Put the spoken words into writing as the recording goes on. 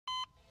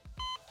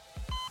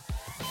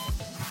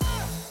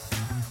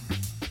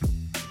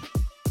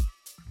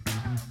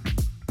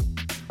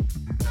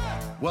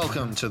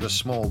Welcome to the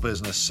Small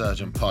Business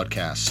Surgeon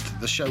Podcast,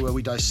 the show where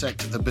we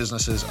dissect the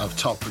businesses of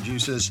top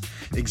producers,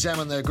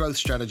 examine their growth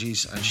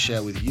strategies, and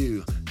share with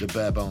you the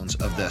bare bones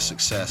of their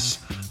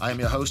success. I am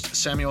your host,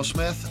 Samuel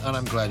Smith, and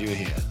I'm glad you're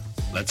here.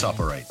 Let's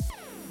operate.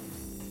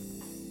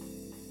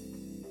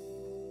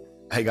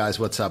 Hey guys,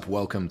 what's up?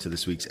 Welcome to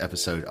this week's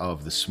episode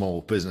of the Small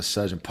Business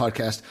Surgeon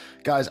Podcast.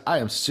 Guys, I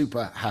am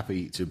super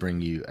happy to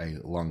bring you a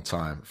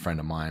longtime friend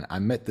of mine. I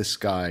met this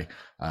guy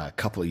a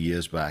couple of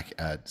years back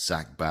at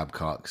Zach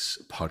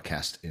Babcock's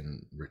podcast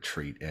in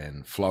Retreat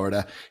in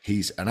Florida.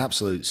 He's an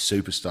absolute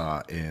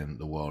superstar in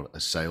the world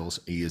of sales.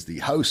 He is the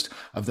host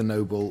of the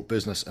Noble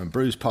Business and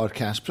Brews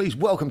podcast. Please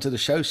welcome to the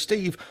show,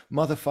 Steve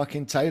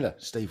motherfucking Taylor.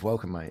 Steve,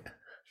 welcome, mate.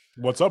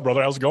 What's up,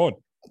 brother? How's it going?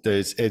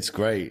 Dude, it's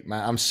great,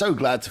 man. I'm so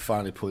glad to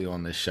finally pull you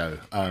on this show.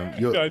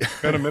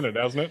 It's been a minute,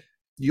 hasn't it?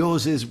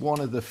 Yours is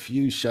one of the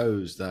few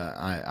shows that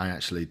I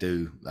actually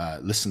do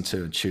listen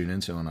to and tune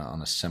into on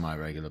a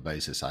semi-regular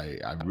basis. I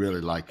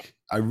really like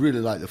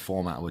the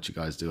format of what you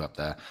guys do up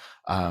there.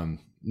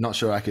 Not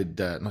sure I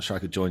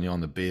could join you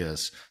on the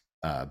beers.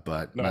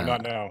 But no,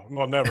 not now.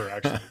 Well, never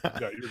actually.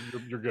 Yeah,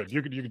 you're good.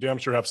 You could damn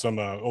sure have some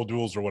old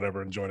duels or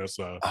whatever and join us.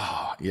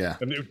 Oh yeah.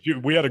 And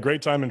we had a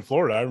great time in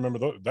Florida. I remember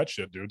that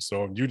shit, dude.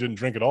 So you didn't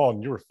drink at all,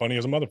 and you were funny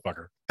as a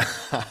motherfucker.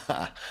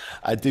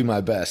 I do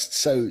my best.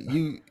 So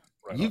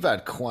you've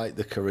had quite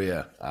the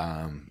career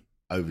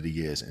over the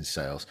years in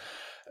sales.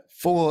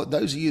 For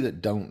those of you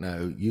that don't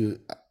know,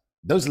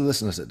 those are the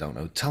listeners that don't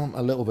know, tell them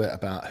a little bit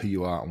about who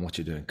you are and what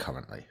you're doing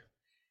currently.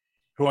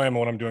 Who I am and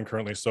what I'm doing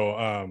currently. So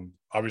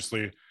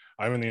obviously,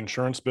 I'm in the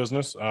insurance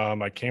business.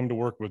 I came to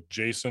work with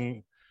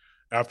Jason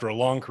after a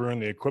long career in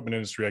the equipment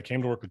industry. I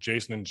came to work with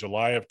Jason in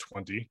July of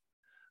 20.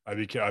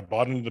 I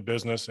bought into the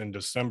business in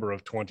December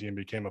of 20 and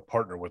became a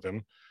partner with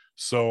him.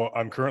 So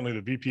I'm currently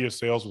the VP of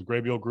sales with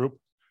Graybeal Group.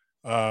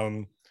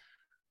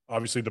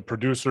 Obviously, the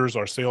producers,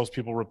 our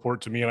salespeople report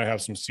to me, and I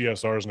have some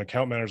CSRs and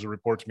account managers that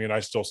report to me, and I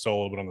still sell a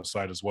little bit on the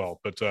side as well.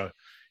 But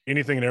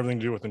anything and everything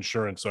to do with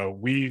insurance.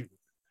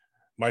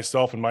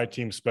 Myself and my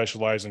team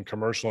specialize in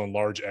commercial and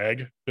large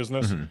ag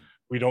business. Mm-hmm.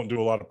 We don't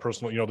do a lot of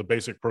personal, the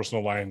basic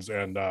personal lines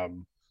and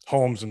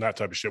homes and that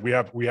type of shit. We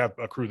have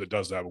a crew that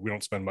does that, but we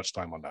don't spend much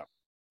time on that.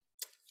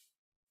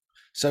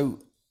 So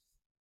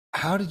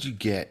how did you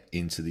get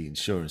into the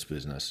insurance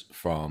business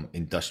from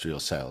industrial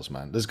sales,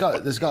 man? There's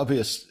got to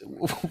be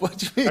what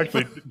do you mean?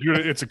 Actually,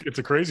 dude, it's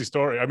a crazy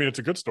story. I mean, it's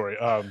a good story.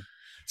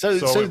 So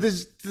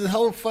there's the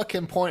whole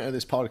fucking point of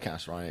this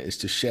podcast, right, is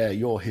to share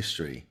your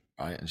history,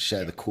 right, and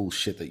share the cool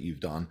shit that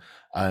you've done,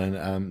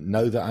 and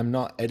know that I'm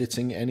not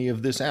editing any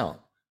of this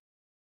out.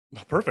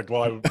 Perfect.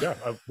 Well,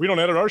 we don't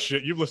edit our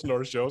shit. You've listened to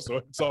our show, so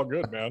it's all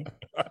good, man.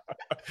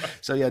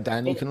 So yeah,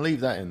 Dan, you can leave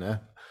that in there.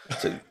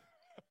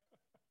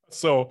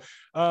 So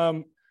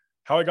how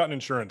I got in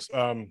insurance.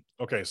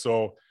 Okay,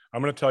 so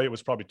I'm going to tell you, it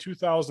was probably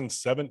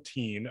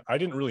 2017. I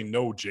didn't really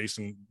know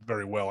Jason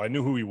very well. I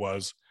knew who he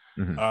was.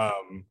 Mm-hmm.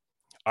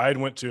 I had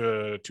went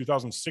to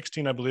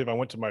 2016, I believe. I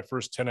went to my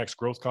first 10X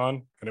Growth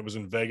Con, and it was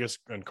in Vegas,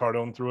 and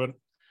Cardone threw it.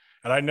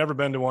 And I'd never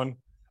been to one.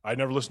 I'd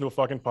never listened to a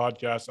fucking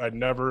podcast. I'd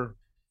never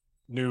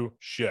knew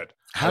shit.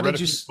 How did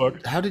you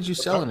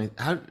sell any?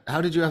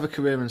 How did you have a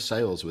career in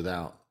sales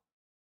without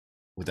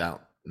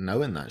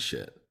knowing that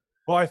shit?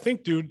 Well, I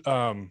think, dude,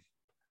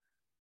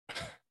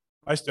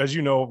 as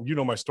you know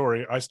my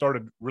story. I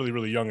started really,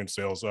 really young in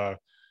sales.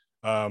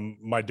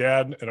 My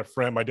dad and a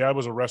friend, my dad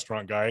was a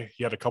restaurant guy.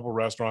 He had a couple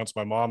restaurants.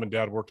 My mom and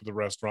dad worked at the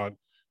restaurant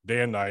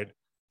day and night.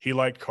 He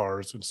liked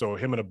cars. And so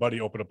him and a buddy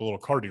opened up a little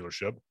car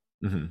dealership.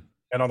 Mm-hmm.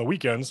 And on the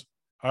weekends,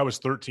 I was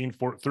 13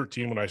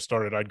 when I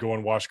started. I'd go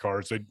and wash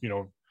cars.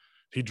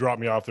 He'd drop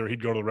me off there.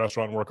 He'd go to the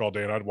restaurant and work all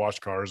day, and I'd wash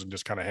cars and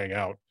just kind of hang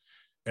out.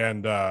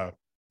 And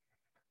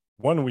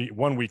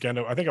one weekend,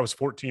 I think I was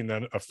 14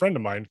 then, a friend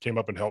of mine came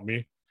up and helped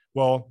me.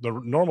 Well,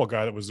 the normal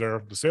guy that was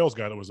there, the sales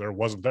guy that was there,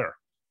 wasn't there.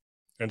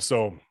 And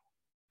so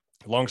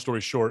long story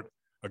short,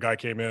 a guy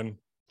came in,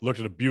 looked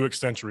at a Buick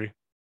Century,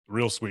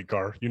 real sweet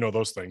car. You know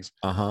those things.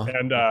 Uh-huh.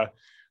 And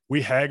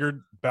we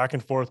haggled back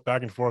and forth. I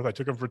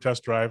took him for a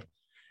test drive,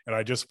 and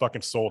I just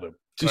fucking sold him.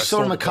 You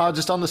sold him a car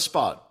just on the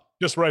spot?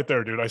 Just right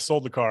there, dude. I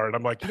sold the car, and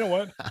I'm like, you know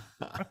what?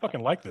 I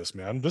fucking like this,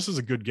 man. This is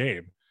a good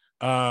game.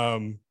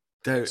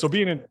 There's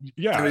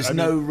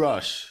no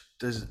rush.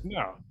 There's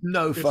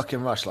no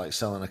fucking rush like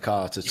selling a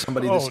car to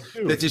somebody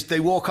they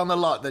walk on the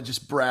lot, they're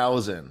just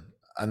browsing.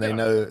 And they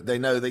know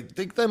they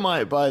think they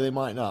might buy, they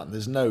might not. And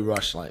there's no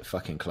rush like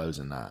fucking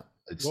closing that.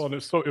 It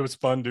was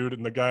fun, dude.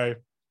 And the guy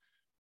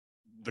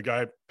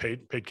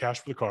paid cash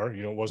for the car.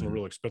 It wasn't a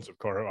real expensive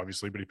car,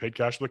 obviously, but he paid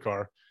cash for the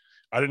car.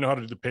 I didn't know how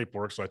to do the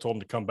paperwork, so I told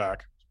him to come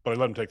back, but I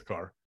let him take the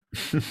car.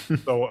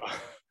 So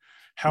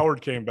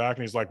Howard came back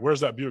and he's like, "Where's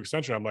that Buick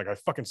Century?" I'm like, "I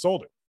fucking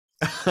sold it."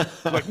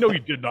 He's like, "No, you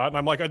did not." And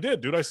I'm like, "I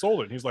did, dude. I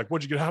sold it." And he's like,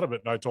 "What'd you get out of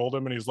it?" And I told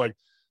him, and he's like,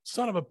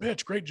 "Son of a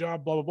bitch, great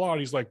job, blah, blah, blah." And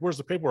he's like, "Where's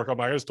the paperwork?" I'm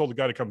like, "I just told the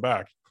guy to come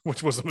back,"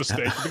 which was a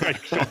mistake. The guy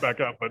showed back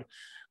up, but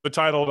the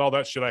title and all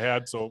that shit I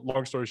had. So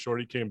long story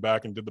short, he came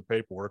back and did the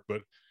paperwork,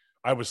 but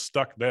I was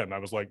stuck then. I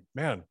was like,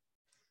 man,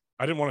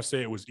 I didn't want to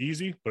say it was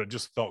easy, but it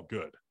just felt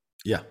good.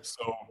 Yeah.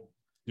 So,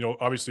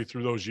 obviously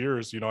through those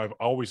years, I've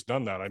always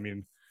done that. I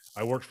mean,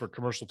 I worked for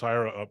Commercial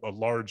Tire, a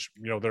large,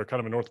 they're kind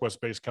of a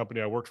Northwest-based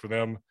company. I worked for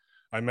them.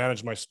 I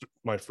managed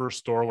my first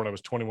store when I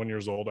was 21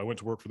 years old. I went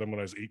to work for them when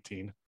I was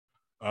 18.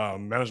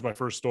 Managed my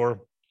first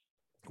store,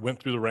 went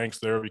through the ranks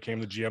there, became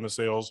the GM of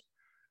sales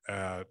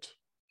at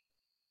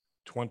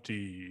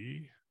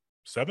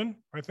 27,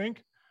 I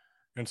think.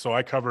 And so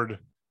I covered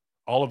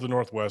all of the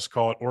Northwest,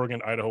 call it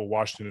Oregon, Idaho,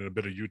 Washington, and a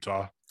bit of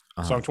Utah.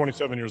 So I'm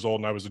 27 years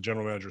old and I was the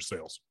general manager of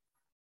sales.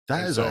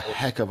 That is a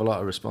heck of a lot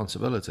of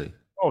responsibility.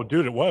 Oh,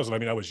 dude, it was. I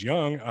mean, I was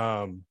young.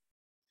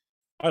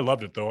 I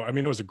loved it though. I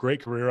mean, it was a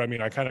great career. I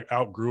mean, I kind of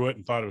outgrew it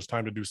and thought it was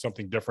time to do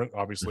something different,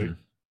 obviously,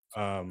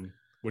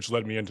 which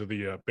led me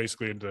into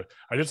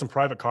I did some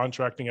private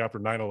contracting after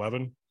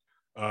 9/11,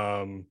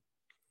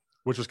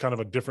 which was kind of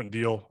a different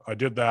deal. I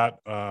did that.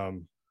 I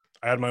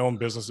had my own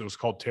business. It was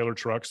called Taylor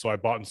Trucks. So I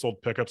bought and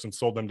sold pickups and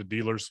sold them to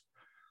dealers.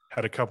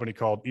 Had a company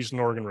called Eastern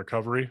Oregon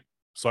Recovery.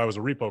 So I was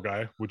a repo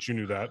guy, which you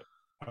knew that.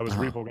 I was a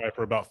repo guy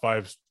for about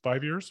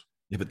five years.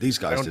 Yeah, but these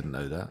guys didn't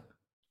know that.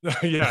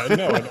 Yeah,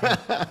 no.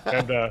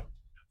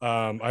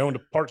 And I owned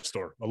a parts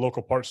store, a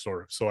local parts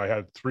store. So I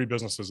had 3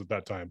 businesses at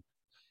that time.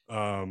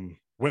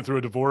 Went through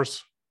a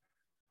divorce,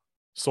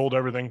 sold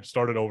everything,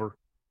 started over.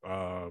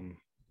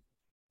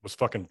 Was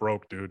fucking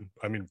broke, dude.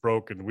 I mean,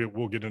 broke, and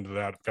we'll get into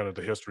that kind of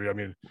the history. I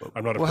mean,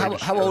 I'm not. Well,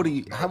 how old are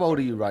you? How old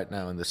are you right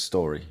now in this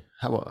story?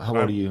 How old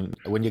are you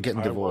when you're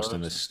getting divorced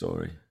in this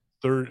story?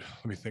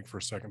 Let me think for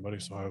a second, buddy.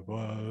 So I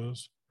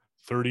was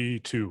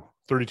 32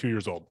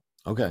 years old.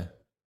 Okay.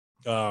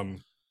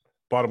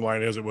 Bottom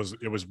line is it was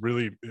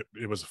really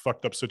it was a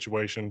fucked up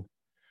situation.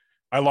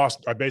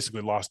 I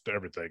basically lost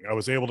everything. I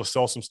was able to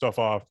sell some stuff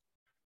off.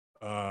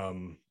 I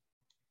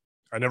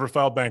never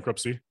filed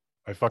bankruptcy.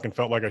 I fucking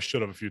felt like I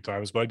should have a few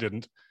times, but I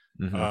didn't.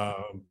 I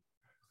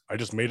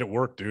just made it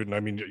work, dude. And I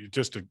mean,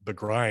 just the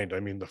grind. I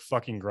mean, the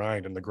fucking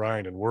grind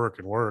and work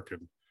and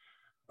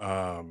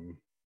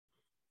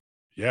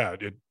yeah,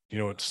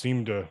 it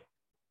seemed to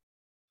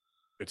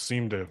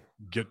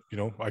get,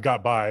 I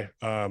got by.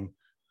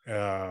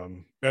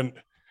 And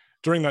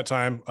during that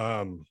time,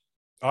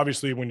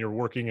 obviously when you're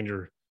working and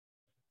you're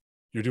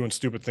doing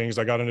stupid things,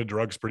 I got into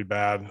drugs pretty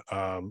bad.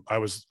 I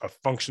was a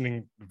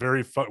functioning,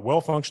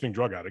 well-functioning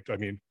drug addict. I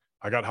mean,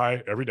 I got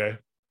high every day. And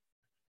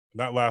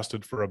that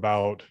lasted for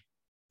I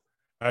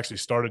actually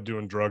started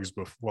doing drugs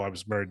while I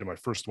was married to my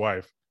first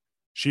wife.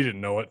 She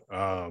didn't know it.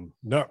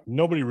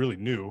 Nobody really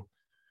knew.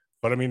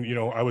 But I mean,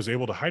 I was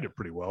able to hide it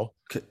pretty well.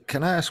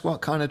 Can I ask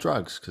what kind of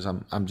drugs? Because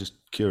I'm just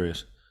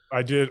curious.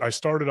 I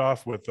started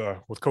off with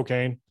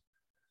cocaine,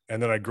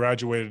 and then I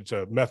graduated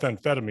to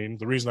methamphetamine.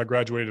 The reason I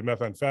graduated to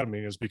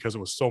methamphetamine is because it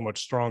was so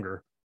much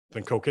stronger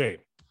than cocaine.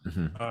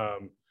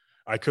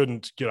 I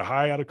couldn't get a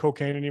high out of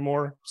cocaine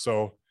anymore,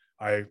 so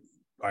I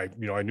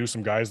knew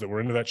some guys that were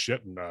into that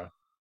shit, and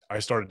I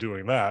started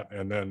doing that,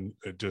 and then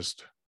it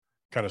just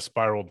kind of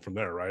spiraled from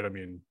there, right? I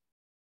mean,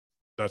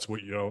 that's what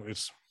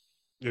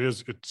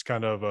it's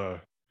kind of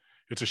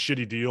it's a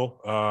shitty deal,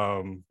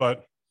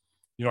 but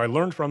I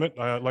learned from it.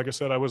 Like I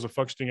said, I was a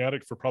functioning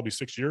addict for probably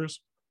 6 years.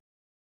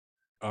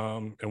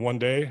 And one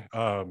day,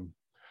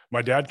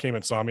 my dad came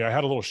and saw me. I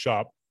had a little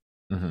shop.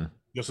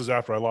 This is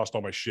after I lost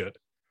all my shit,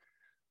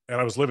 and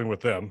I was living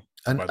with them.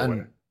 By the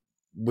way,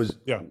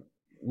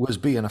 was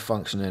being a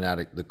functioning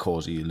addict the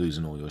cause of you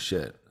losing all your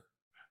shit?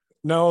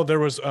 No, there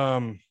was.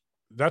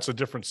 That's a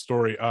different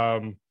story.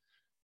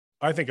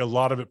 I think a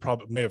lot of it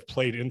probably may have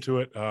played into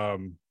it.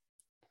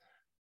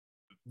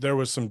 There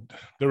was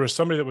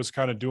somebody that was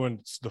kind of doing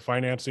the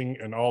financing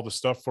and all the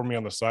stuff for me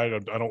on the side.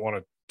 I don't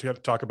want to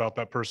talk about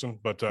that person,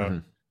 but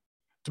to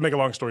make a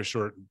long story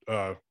short,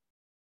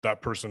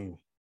 that person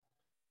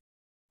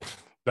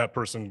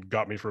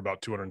got me for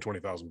about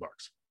 $220,000.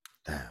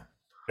 Damn.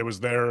 It was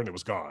there and it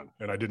was gone,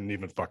 and I didn't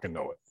even fucking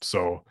know it.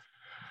 So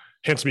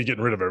hence me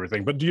getting rid of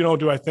everything. But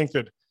do I think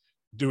that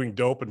doing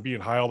dope and being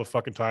high all the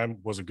fucking time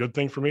was a good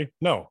thing for me?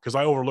 No, because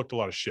I overlooked a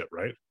lot of shit,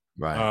 right?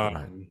 Right.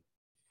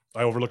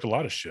 I overlooked a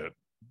lot of shit.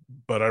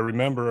 But I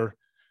remember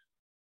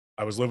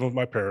I was living with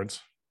my parents.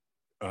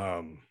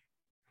 I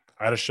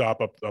had a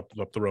shop up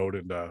the road,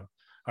 and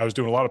I was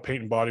doing a lot of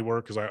paint and body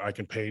work because I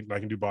can paint and I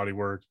can do body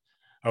work.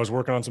 I was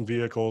working on some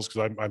vehicles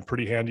because I'm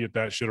pretty handy at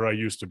that shit, or I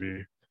used to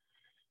be.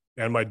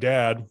 And my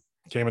dad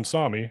came and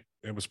saw me.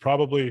 It was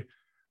probably,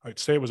 I'd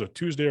say it was a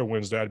Tuesday or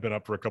Wednesday. I'd been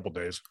up for a couple of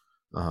days.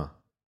 It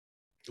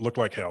looked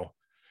like hell.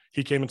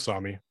 He came and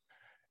saw me,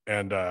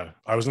 and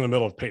I was in the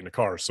middle of painting a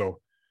car. So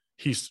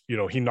he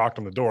knocked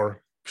on the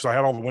door because I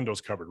had all the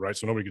windows covered, right?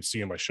 So nobody could see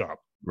in my shop.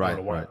 Right.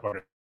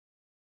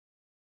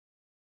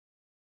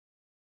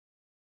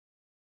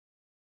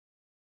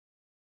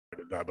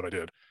 But I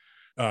did.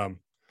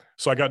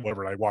 So I got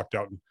whatever, and I walked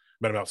out and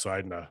met him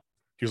outside, and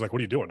he was like, "What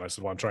are you doing?" I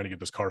said, "Well, I'm trying to get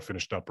this car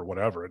finished up or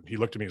whatever." And he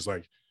looked at me, he's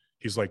like,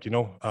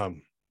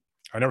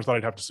 I never thought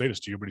I'd have to say this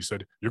to you, but he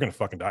said, "You're going to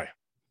fucking die."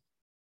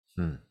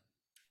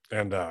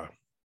 And that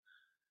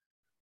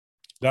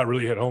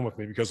really hit home with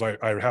me because I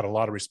had a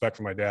lot of respect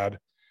for my dad.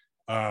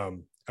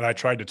 And I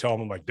tried to tell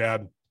him, like,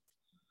 "Dad,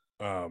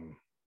 I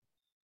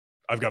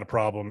I've got a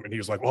problem. And he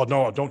was like, well,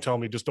 no, don't tell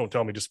me. Just don't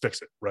tell me. Just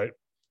fix it. Right.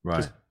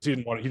 Right. He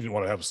didn't want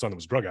to have a son that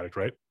was a drug addict.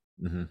 Right.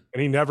 Mm-hmm.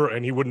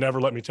 And he would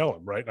never let me tell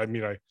him. Right. I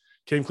mean, I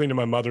came clean to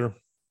my mother.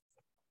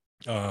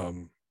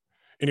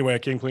 Anyway, I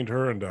came clean to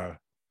her, and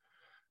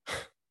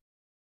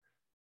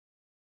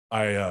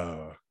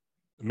I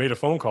made a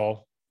phone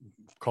call.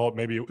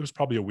 Maybe it was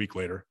probably a week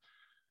later.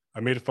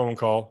 I made a phone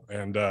call,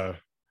 and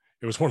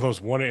it was one of those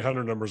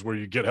 1-800 numbers where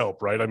you get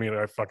help, right? I mean,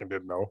 I fucking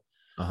didn't know.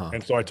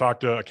 And so I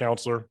talked to a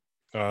counselor,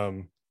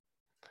 and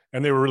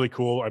they were really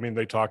cool. I mean,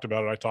 they talked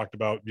about it. I talked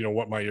about,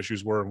 what my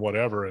issues were and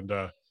whatever. And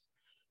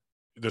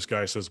this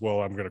guy says,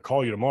 well, I'm going to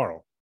call you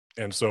tomorrow.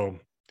 And so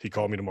he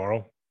called me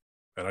tomorrow,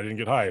 and I didn't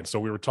get high. And so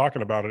we were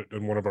talking about it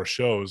in one of our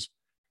shows,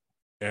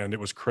 and it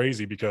was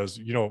crazy because,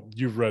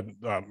 you've read,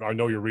 I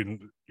know you're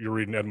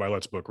reading Ed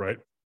Milet's book, right?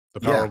 The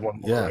Power of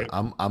One More, yeah. right?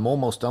 I'm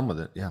almost done with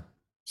it. Yeah.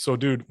 So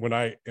dude,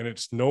 and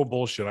it's no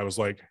bullshit. I was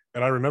like,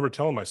 and I remember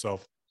telling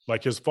myself,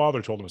 like his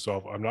father told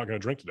himself, I'm not going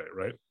to drink today.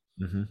 Right.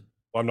 Mm-hmm.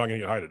 Well, I'm not going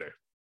to get high today.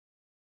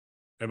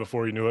 And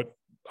before you knew it,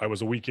 I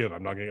was a week in.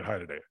 I'm not going to get high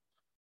today.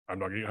 I'm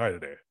not going to get high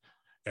today.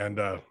 And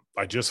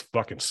I just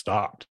fucking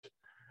stopped.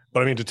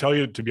 But I mean,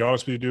 to be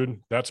honest with you,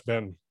 dude, that's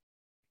been,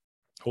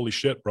 holy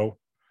shit, bro,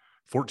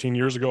 14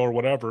 years ago or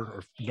whatever,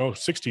 or no,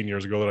 16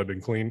 years ago that I've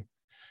been clean.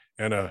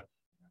 And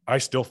I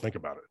still think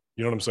about it.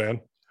 You know what I'm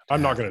saying?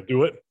 I'm not going to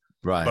do it.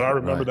 Right. But I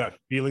remember that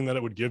feeling that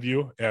it would give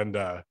you. And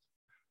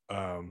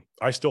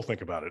I still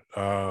think about it.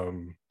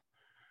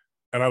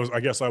 And I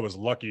guess I was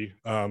lucky.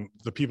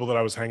 The people that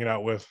I was hanging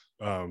out with,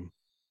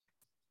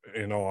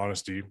 in all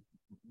honesty,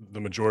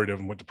 the majority of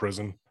them went to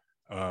prison.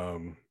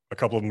 A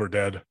couple of them are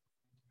dead.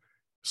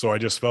 So I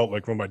just felt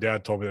like when my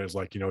dad told me that, it's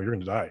like, you're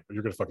going to die.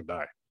 You're going to fucking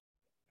die.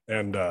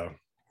 And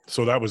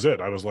so that was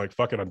it. I was like,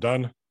 fuck it, I'm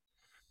done.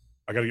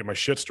 I got to get my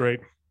shit straight.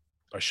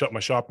 I shut my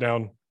shop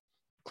down,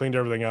 cleaned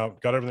everything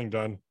out, got everything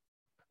done.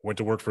 Went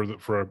to work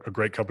for a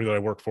great company that I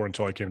worked for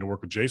until I came to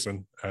work with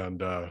Jason. And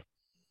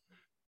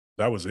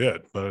that was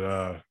it.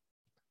 But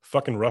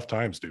fucking rough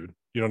times, dude.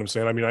 You know what I'm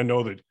saying? I mean, I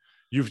know that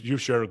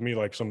you've shared with me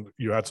like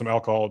you had some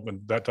alcohol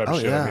and that type of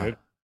shit. Yeah. I mean,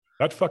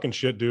 that fucking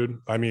shit, dude.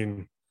 I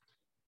mean,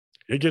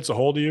 it gets a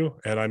hold of you,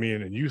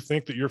 and you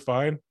think that you're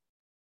fine.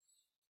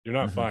 You're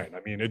not fine.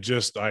 I mean, it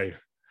just,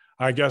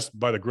 I guess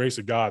by the grace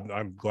of God,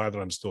 I'm glad that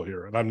I'm still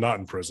here and I'm not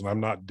in prison. I'm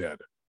not dead.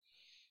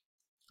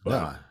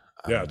 But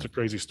yeah, it's a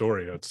crazy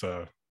story. It's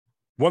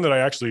one that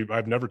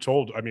I've never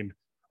told. I mean,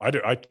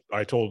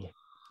 I told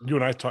you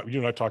and I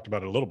talked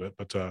about it a little bit,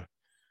 but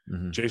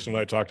Jason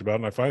and I talked about it,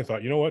 and I finally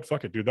thought, you know what?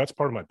 Fuck it, dude. That's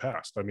part of my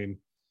past. I mean,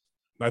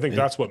 I think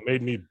that's what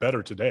made me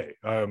better today.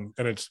 And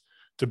it's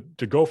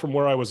to go from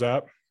where I was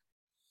at.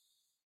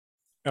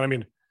 And I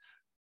mean,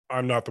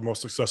 I'm not the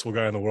most successful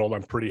guy in the world.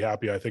 I'm pretty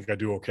happy. I think I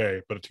do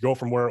okay. But to go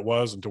from where it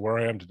was and to where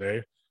I am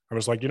today, I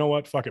was like, you know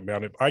what? Fuck it,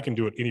 man. If I can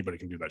do it, anybody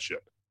can do that shit.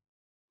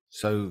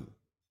 So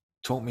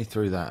talk me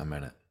through that a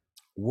minute.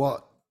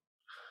 What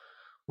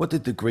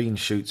did the green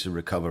shoots of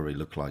recovery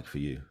look like for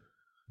you?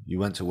 You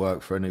went to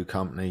work for a new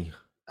company.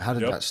 How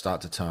did that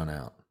start to turn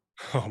out?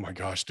 Oh my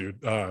gosh,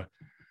 dude.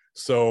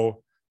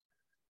 So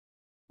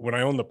when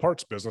I owned the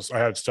parts business, I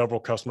had several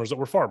customers that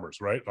were farmers,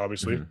 right?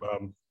 Obviously.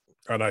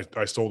 And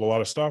I sold a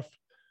lot of stuff.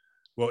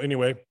 Well,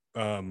 anyway,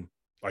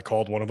 I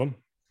called one of them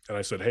and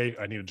I said, hey,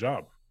 I need a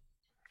job.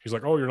 He's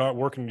like, oh, you're not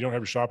working. You don't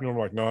have your shop anymore.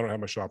 I'm like, no, I don't have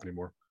my shop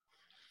anymore.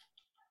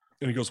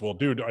 And he goes, well,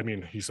 dude, I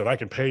mean, he said, I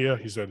can pay you.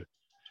 He said,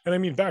 and I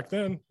mean, back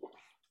then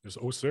it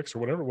was 06 or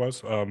whatever it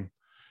was.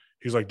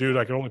 He's like, dude,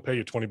 I can only pay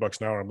you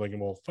 $20 an hour. I'm thinking,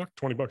 well, fuck,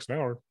 $20 an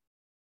hour.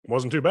 It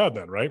wasn't too bad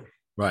then. Right.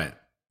 Right.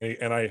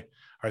 And I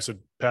said,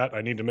 Pat,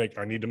 I need to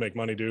make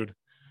money, dude.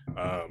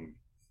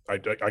 I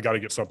got to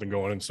get something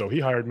going. And so he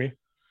hired me.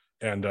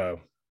 And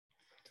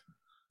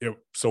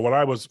so what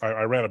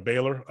I ran a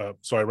baler.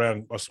 So I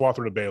ran a swather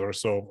and a baler.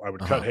 So I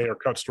would cut hay or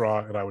cut straw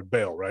and I would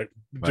bale, right?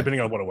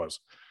 Depending on what it was.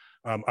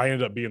 I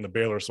ended up being the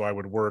baler. So I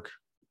would work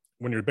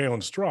when you're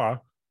baling straw,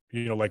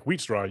 like wheat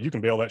straw, you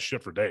can bale that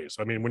shit for days.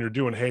 I mean, when you're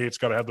doing hay, it's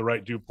got to have the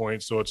right dew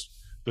point. So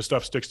the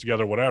stuff sticks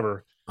together,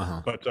 whatever.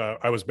 But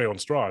I was baling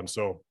straw. And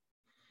so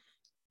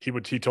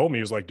he told me,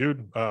 he was like,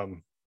 dude,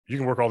 you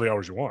can work all the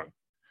hours you want.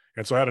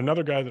 And so I had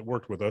another guy that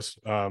worked with us.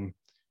 I'm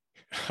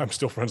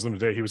still friends with him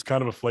today. He was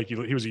kind of a flaky,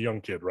 he was a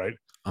young kid, right?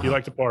 He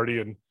liked to party,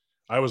 and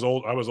I was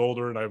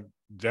older, and I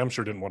damn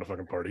sure didn't want to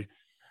fucking party.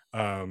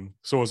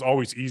 So it was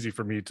always easy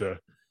for me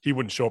he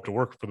wouldn't show up to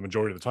work for the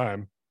majority of the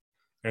time.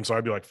 And so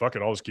I'd be like, fuck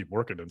it, I'll just keep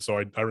working. And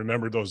so I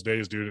remember those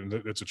days, dude. And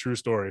it's a true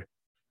story,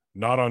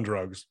 not on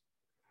drugs,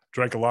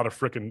 drank a lot of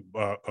freaking,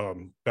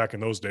 back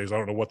in those days. I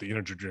don't know what the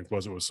energy drink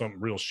was. It was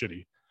something real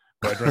shitty,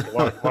 but I drank a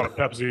lot of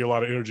Pepsi, a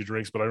lot of energy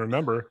drinks. But I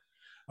remember,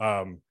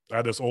 I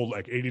had this old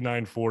like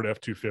 89 Ford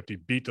F-250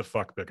 beat to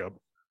fuck pickup.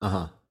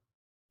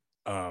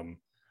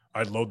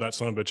 I'd load that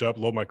son of a bitch up,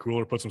 load my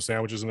cooler, put some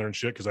sandwiches in there and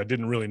shit, because I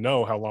didn't really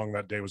know how long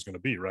that day was going to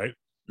be, right?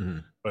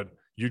 But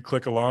you'd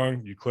click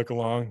along,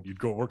 you'd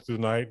go work through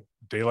the night,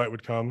 daylight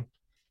would come,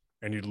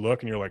 and you'd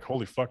look and you're like,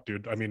 holy fuck,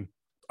 dude. I mean,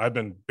 I've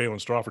been baling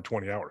straw for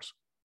 20 hours.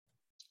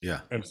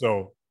 Yeah. And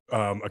so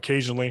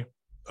occasionally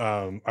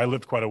I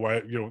lived quite a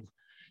while,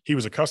 he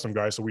was a custom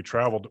guy. So we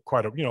traveled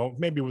quite a,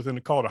 maybe within,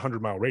 call it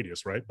 100-mile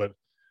radius. Right. But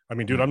I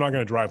mean, dude, I'm not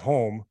going to drive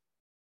home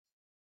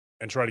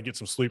and try to get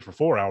some sleep for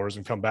 4 hours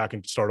and come back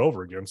and start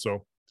over again.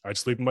 So I'd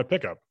sleep in my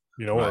pickup,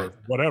 or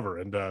whatever.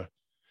 And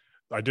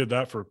I did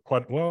that for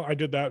I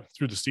did that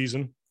through the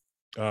season.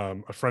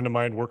 A friend of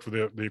mine worked for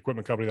the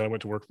equipment company that I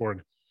went to work for.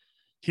 And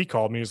he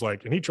called me. He's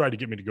like, and he tried to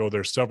get me to go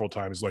there several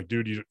times. He's like,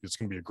 dude, it's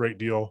going to be a great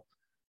deal,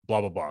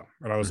 blah, blah, blah.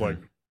 And I was like,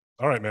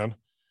 all right, man.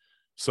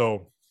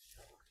 So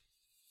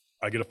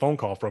I get a phone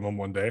call from him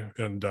one day,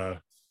 and I'm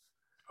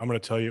going to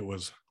tell you it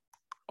was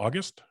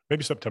August,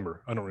 maybe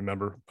September. I don't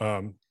remember.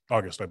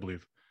 August, I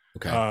believe.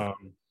 Okay.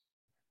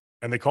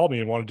 And they called me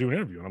and wanted to do an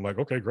interview. And I'm like,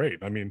 okay, great.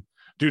 I mean,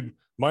 dude,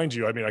 mind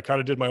you, I mean, I kind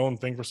of did my own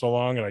thing for so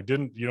long, and I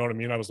didn't, you know what I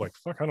mean? I was like,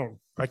 fuck,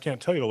 I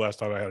can't tell you the last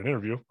time I had an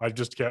interview. I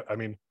just can't. I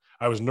mean,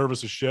 I was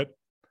nervous as shit.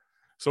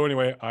 So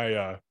anyway,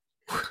 I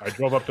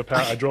drove up to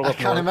I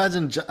can't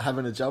imagine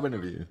having a job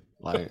interview.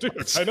 Like, dude,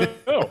 I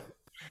don't know.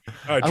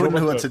 I wouldn't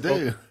know what to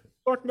do.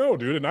 Fuck no,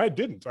 dude. And I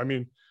didn't. I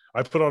mean,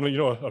 I put on a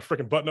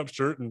freaking button-up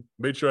shirt and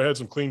made sure I had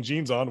some clean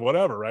jeans on,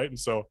 whatever, right? And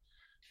so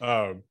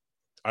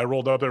I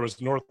rolled up there. It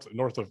was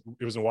north of,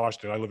 it was in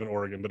Washington. I live in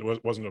Oregon, but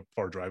it wasn't a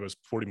far drive. It was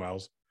 40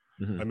 miles.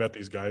 I met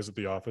these guys at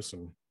the office,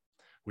 and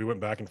we went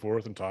back and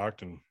forth and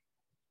talked. And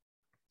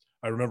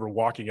I remember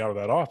walking out of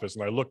that office,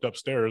 and I looked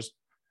upstairs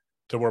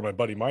to where my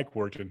buddy Mike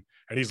worked, and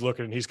he's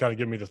looking, and he's kind of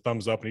giving me the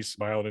thumbs up, and he's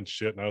smiling and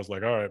shit. And I was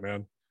like, all right,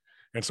 man.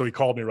 And so he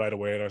called me right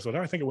away, and I said,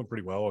 I think it went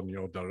pretty well. And,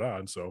 da-da-da.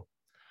 And so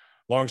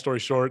long story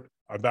short,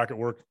 I'm back at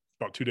work.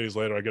 About 2 days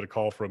later, I get a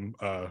call from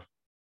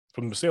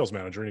the sales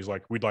manager, and he's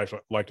like, we'd like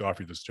to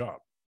offer you this job.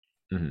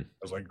 I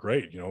was like,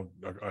 great.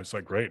 I was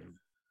like, great.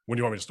 When do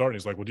you want me to start? And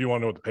he's like, well, do you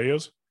want to know what the pay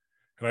is?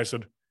 And I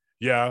said,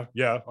 yeah,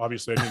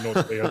 obviously I need to know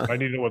what the pay is. I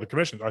need to know what the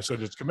commission. I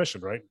said, it's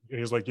commission, right? And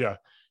he's like, yeah,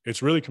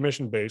 it's really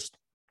commission based.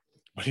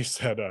 But he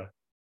said,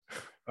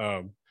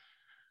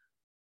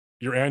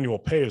 your annual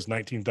pay is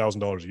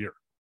 $19,000 a year.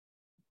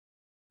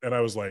 And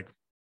I was like,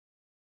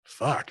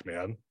 fuck,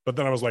 man. But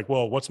then I was like,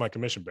 well, what's my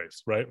commission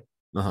base, right?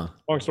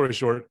 Long story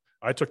short,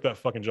 I took that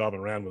fucking job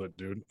and ran with it,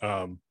 dude.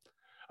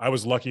 I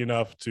was lucky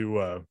enough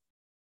to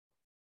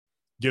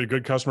get a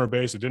good customer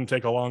base. It didn't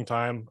take a long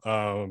time.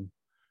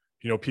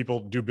 People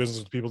do business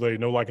with people they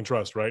know, like, and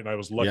trust, right? And I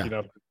was lucky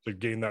enough to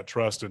gain that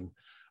trust. And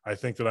I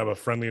think that I'm a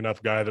friendly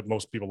enough guy that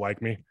most people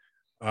like me.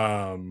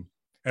 And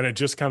it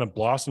just kind of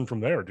blossomed from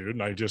there, dude.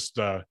 And I just,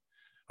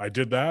 I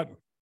did that.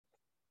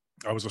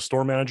 I was a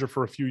store manager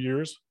for a few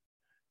years,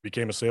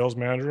 became a sales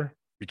manager,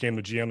 became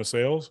the GM of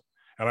sales.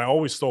 And I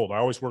always sold. I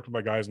always worked with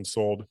my guys and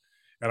sold.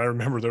 And I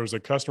remember there was a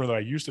customer that I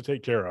used to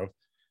take care of.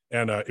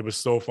 And it was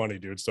so funny,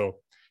 dude. So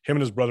him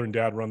and his brother and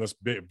dad run this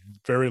big,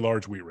 very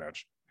large wheat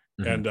ranch.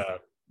 And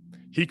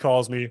he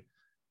calls me.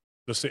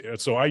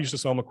 So I used to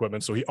sell him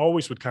equipment. So he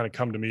always would kind of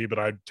come to me, but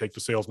I'd take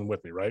the salesman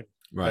with me, right?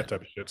 That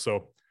type of shit.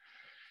 So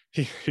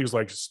he was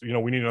like,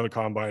 we need another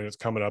combine. It's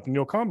coming up.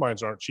 And,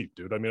 combines aren't cheap,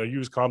 dude. I mean, a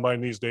used combine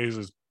these days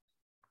is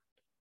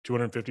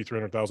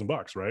 $250,000,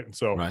 $300,000, right? And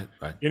so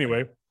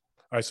anyway,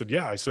 I said,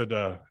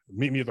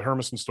 meet me at the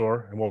Hermiston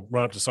store, and we'll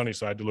run up to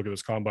Sunnyside to look at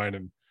this combine.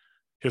 And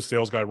his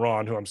sales guy,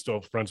 Ron, who I'm still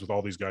friends with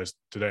all these guys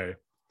today,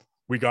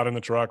 we got in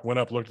the truck, went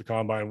up, looked at the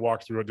combine,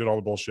 walked through it, did all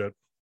the bullshit.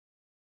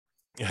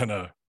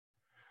 And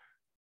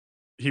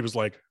he was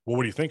like, well,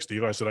 what do you think,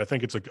 Steve? I said, I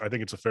think it's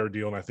a fair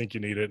deal, and I think you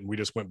need it. And we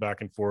just went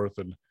back and forth,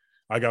 and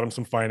I got him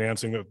some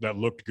financing that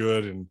looked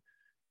good, and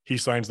he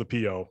signs the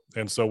PO.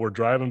 And so we're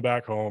driving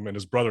back home, and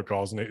his brother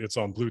calls, and it's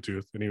on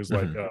Bluetooth. And he was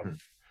like,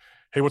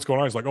 hey, what's going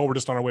on? He's like, oh, we're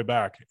just on our way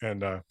back.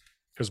 And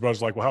his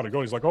brother's like, well, how'd it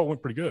go? He's like, oh, it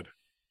went pretty good.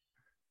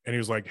 And he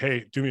was like,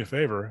 hey, do me a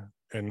favor.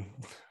 And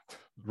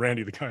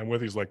Randy, the guy I'm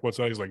with, he's like, what's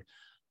that? He's like,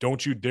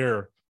 don't you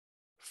dare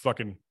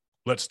fucking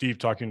let Steve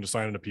talk you into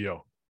signing a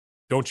PO.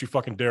 Don't you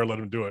fucking dare let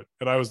him do it.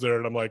 And I was there,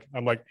 and I'm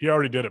like, he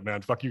already did it,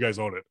 man. Fuck, you guys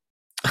own it.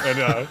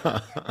 And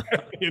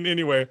and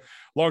anyway,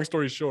 long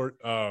story short,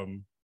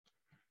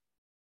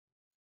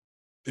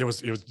 it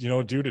was,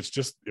 dude,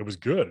 it was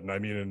good. And I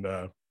mean,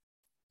 and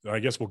I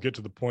guess we'll get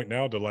to the point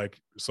now to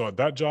so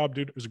that job,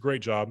 dude, it was a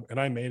great job. And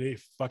I made a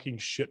fucking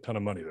shit ton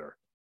of money there.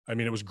 I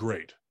mean, it was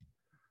great.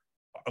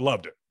 I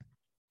loved it.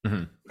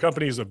 The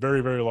company is a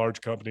very, very large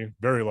company,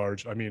 very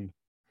large. I mean,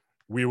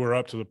 we were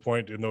up to the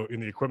point in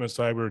the equipment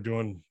side, we were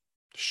doing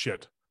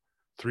shit,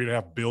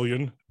 3.5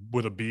 billion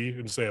with a B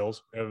in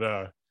sales.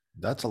 And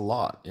that's a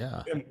lot.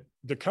 Yeah. And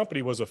the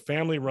company was a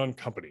family-run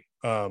company.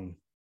 And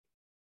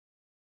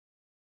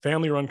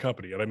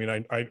I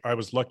mean, I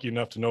was lucky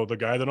enough to know the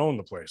guy that owned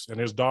the place, and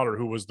his daughter,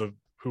 who was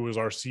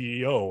our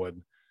CEO.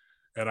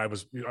 And I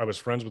was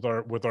friends with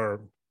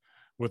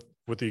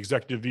the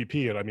executive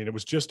VP. And I mean, it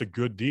was just a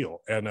good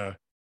deal. And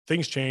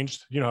things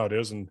changed, you know how it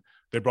is. And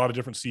they brought a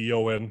different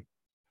CEO in.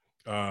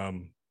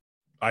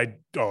 I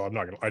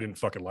didn't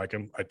fucking like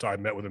him. I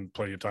met with him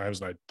plenty of times,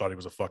 and I thought he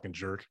was a fucking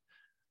jerk.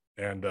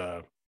 And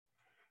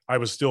I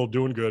was still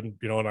doing good,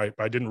 and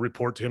I didn't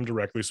report to him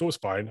directly, so it was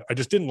fine. I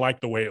just didn't like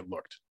the way it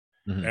looked.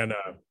 And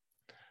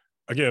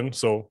again,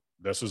 so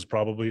this is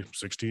probably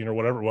 16 or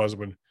whatever it was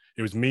when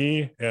It was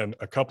me and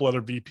a couple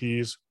other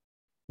VPs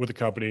with the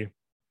company.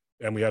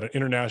 And we had an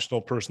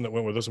international person that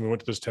went with us, and we went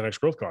to this 10X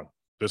GrowthCon.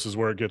 This is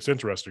where it gets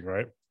interesting,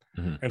 right?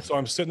 Mm-hmm. And so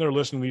I'm sitting there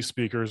listening to these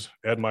speakers,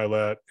 Ed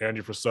Milet,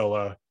 Andy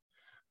Frisella.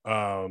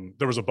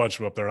 There was a bunch of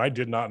them up there. I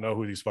did not know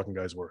who these fucking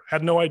guys were.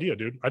 Had no idea,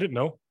 dude. I didn't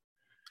know.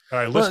 And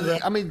I listened to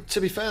that. I mean,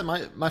 to be fair,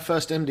 my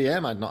first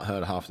MDM, I'd not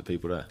heard half the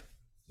people there.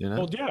 You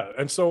know? Well, yeah.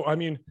 And so, I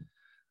mean,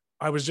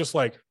 I was just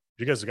like,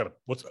 you guys got to,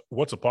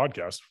 what's a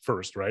podcast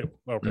first, right?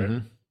 Okay.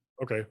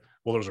 Mm-hmm. Okay.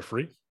 Well, those are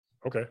free.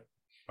 Okay.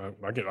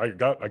 I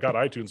got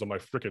iTunes on my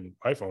freaking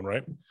iPhone,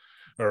 right?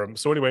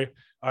 So anyway,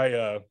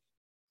 I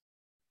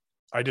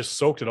just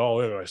soaked it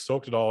all in. I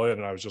soaked it all in,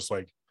 and I was just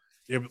like,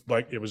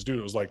 it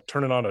was like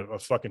turning on a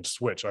fucking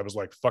switch. I was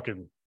like,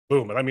 fucking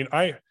boom. And I mean,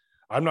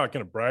 I'm not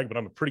gonna brag, but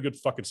I'm a pretty good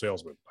fucking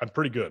salesman. I'm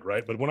pretty good,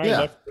 right? But when I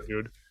left,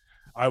 dude,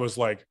 I was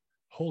like,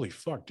 holy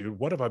fuck, dude,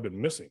 what have I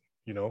been missing?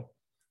 You know,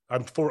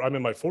 I'm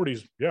in my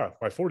 40s. Yeah,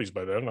 my 40s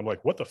by then. And I'm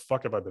like, what the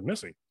fuck have I been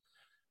missing?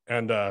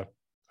 And I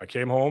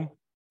came home,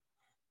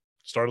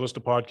 started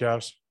listening to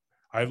podcasts.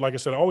 Like I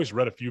said, I always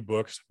read a few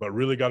books, but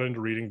really got into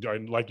reading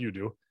like you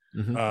do.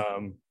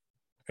 Mm-hmm.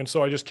 And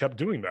so I just kept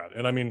doing that.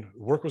 And I mean,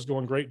 work was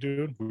going great,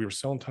 dude. We were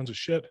selling tons of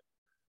shit.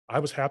 I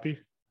was happy.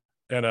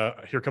 And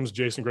here comes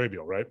Jason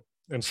Graybiel, right?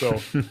 And so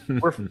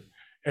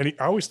I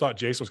always thought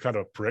Jason was kind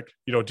of a prick,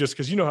 you know, just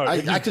because you know how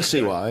I can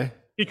see why.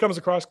 He comes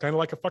across kind of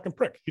like a fucking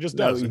prick. He just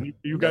does. And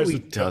you guys, he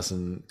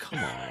doesn't. Come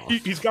on.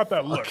 He's got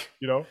that look,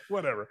 you know,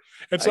 whatever.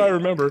 And so I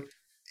remember.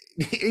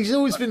 He's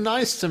always been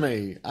nice to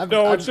me.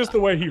 It's just the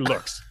way he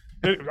looks.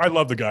 I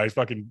love the guy.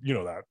 Fucking, you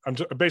know that. I'm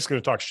basically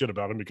going to talk shit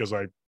about him because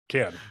I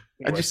can.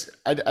 Anyway.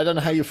 I don't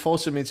know how you're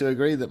forcing me to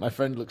agree that my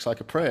friend looks like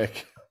a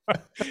prick.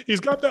 He's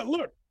got that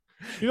look.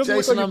 He doesn't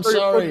Jason, look like I'm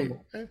sorry.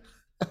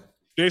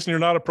 Jason, you're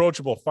not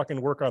approachable. Fucking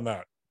work on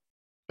that.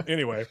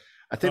 Anyway.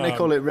 I think they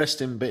call it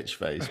resting bitch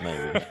face,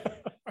 maybe.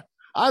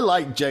 I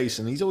like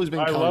Jason. He's always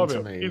been kind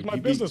to me. He's my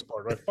business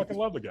partner. I fucking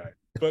love the guy.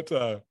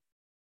 But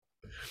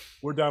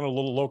we're down at a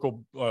little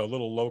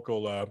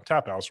local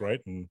tap house,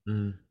 right? And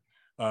him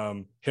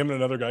and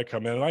another guy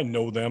come in, and I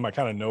know them. I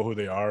kind of know who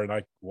they are, and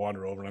I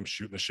wander over and I'm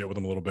shooting the shit with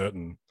them a little bit.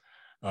 And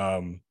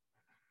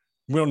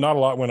not a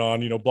lot went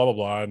on, you know, blah blah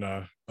blah.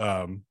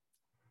 And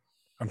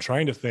I'm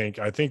trying to think.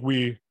 I think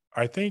we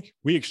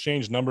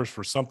exchanged numbers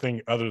for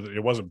something other than,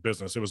 it wasn't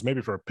business. It was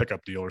maybe for a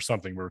pickup deal or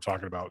something we were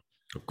talking about.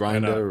 A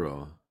grinder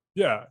or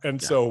yeah. And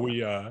so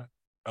we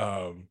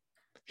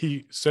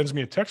he sends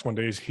me a text one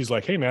day. He's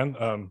like, hey man,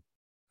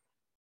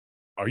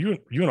 are you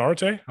in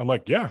Arete? I'm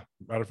like, yeah,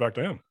 matter of fact,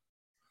 I am.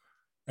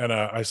 And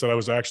I said I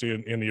was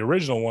actually in the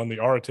original one, the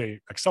Arete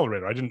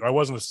Accelerator. I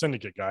wasn't a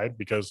syndicate guy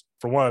because,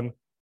 for one,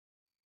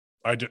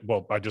 I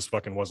just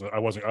fucking wasn't. I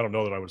don't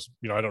know that I was,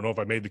 you know, I don't know if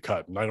I made the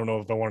cut, and I don't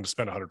know if I wanted to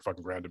spend $100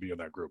 fucking grand to be in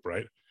that group,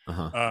 right?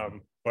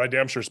 But I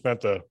damn sure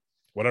spent the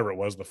whatever it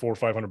was, the $400 or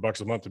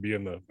 $500 a month to be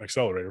in the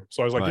accelerator.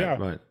 So I was like,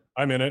 right.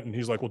 I'm in it. And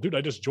he's like, well, dude,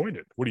 I just joined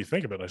it. What do you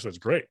think of it? And I said, it's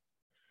great.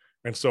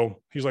 And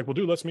so he's like, well,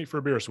 dude, let's meet for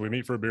a beer. So we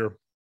meet for a beer.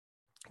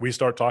 We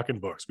start talking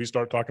books. We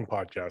start talking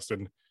podcasts.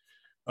 And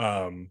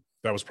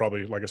that was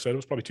probably, like I said, it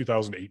was probably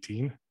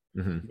 2018,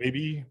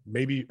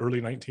 maybe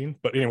early 19.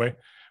 But anyway,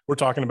 we're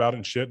talking about it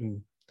and shit.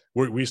 And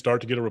we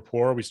start to get a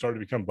rapport. We start to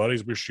become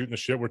buddies. We're shooting the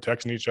shit. We're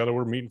texting each other.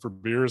 We're meeting for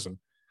beers and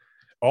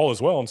all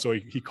as well. And so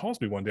he calls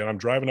me one day, and I'm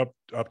driving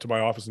up to my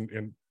office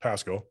in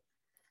Pasco.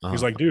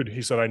 He's like, dude,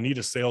 he said, I need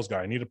a sales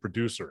guy. I need a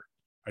producer.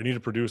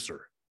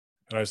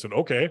 And I said,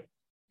 okay.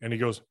 And he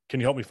goes, can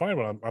you help me find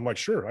one? I'm like,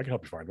 sure, I can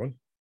help you find one.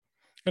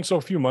 And so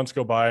a few months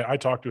go by. I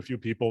talk to a few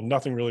people.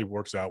 Nothing really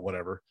works out,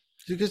 whatever.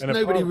 Because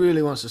nobody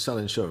really wants to sell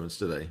insurance,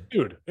 do they?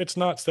 Dude, it's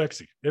not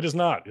sexy. It is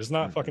not. It's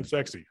not fucking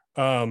sexy.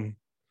 And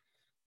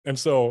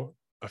so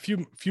a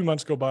few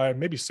months go by,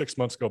 maybe 6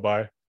 months go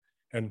by.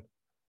 And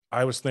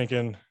I was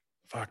thinking,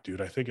 fuck, dude,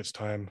 I think it's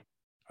time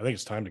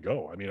to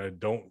go. I mean, I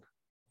don't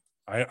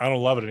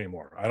love it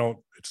anymore. I don't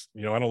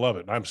love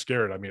it. And I'm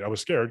scared. I mean, I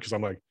was scared because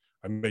I'm like,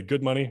 I made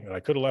good money and I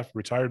could have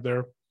retired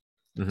there.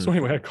 So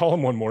anyway, I call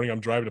him one morning. I'm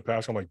driving to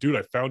Pasco. I'm like, dude,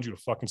 I found you a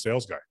fucking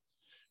sales guy. And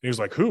he was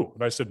like, who?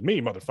 And I said,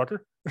 me, motherfucker.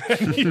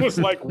 And he was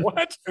like,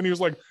 what? And he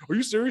was like, are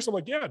you serious? I'm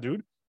like, yeah,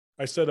 dude.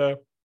 I said,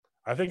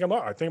 I think I'm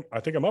up. I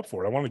think I'm up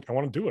for it. I want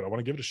to do it. I want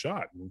to give it a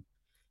shot. And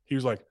he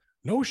was like,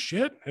 no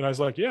shit. And I was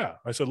like, yeah.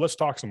 I said, let's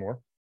talk some more.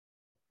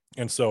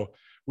 And so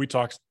we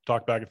talked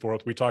back and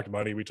forth. We talked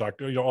money. We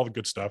talked, all the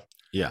good stuff.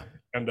 Yeah.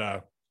 And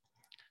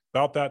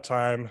about that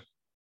time,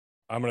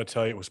 I'm going to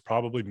tell you, it was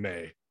probably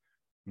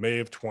May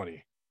of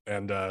 20.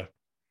 And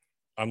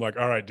I'm like,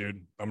 all right,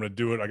 dude, I'm going to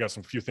do it. I got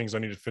some few things I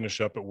need to finish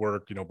up at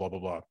work, blah, blah,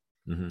 blah.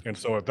 And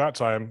so at that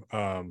time,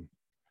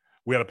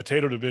 we had a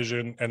potato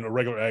division and a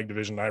regular ag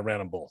division. I ran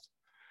them both.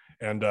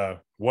 And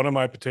one of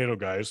my potato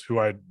guys, who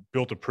I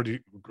built a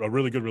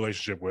really good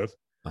relationship with,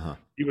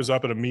 he was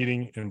up at a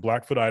meeting in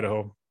Blackfoot,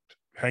 Idaho,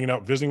 hanging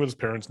out, visiting with his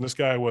parents. And this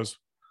guy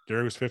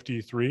Gary was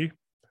 53,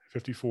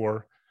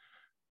 54.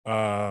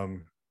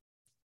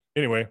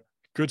 Anyway,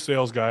 good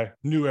sales guy,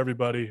 knew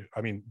everybody.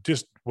 I mean,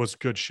 just was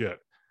good shit.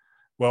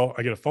 Well,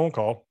 I get a phone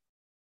call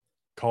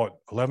it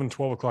 11,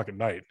 12 o'clock at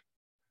night.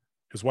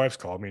 His wife's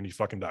called me and he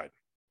fucking died.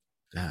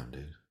 Damn,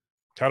 dude.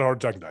 Had a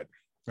heart attack and died.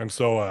 And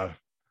so,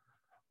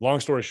 long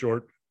story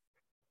short,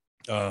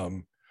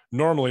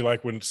 normally,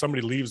 like when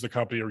somebody leaves the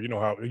company, or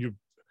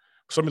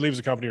somebody leaves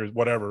the company or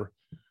whatever,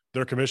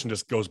 their commission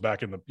just goes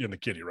back in the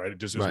kitty, right? It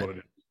just is what it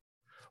is.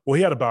 Well,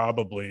 he had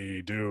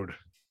probably, dude,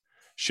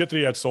 shit that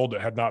he had sold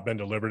that had not been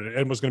delivered,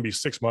 and was going to be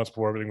 6 months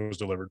before everything was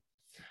delivered.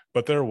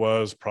 But there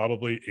was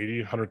probably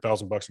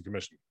 $100,000 in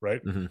commission,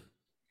 right? Mm-hmm.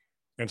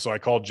 And so I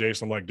called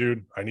Jason. I'm like,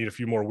 dude, I need a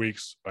few more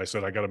weeks. I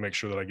said, I got to make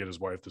sure that I get his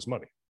wife this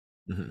money.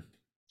 Mm-hmm.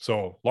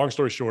 So long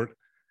story short,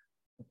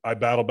 I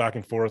battle back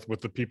and forth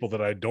with the people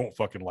that I don't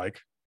fucking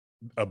like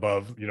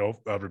above,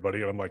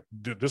 everybody. And I'm like,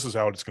 dude, this is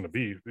how it's going to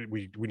be.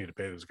 We need to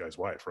pay this guy's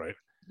wife, right?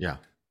 Yeah.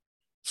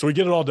 So we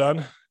get it all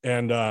done,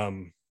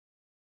 and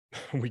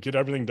we get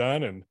everything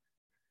done, and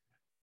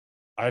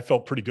I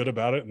felt pretty good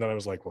about it. And then I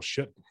was like, well,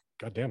 shit,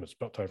 goddamn, it's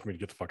about time for me to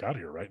get the fuck out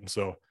of here, right? And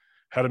so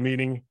had a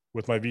meeting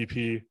with my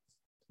VP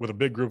with a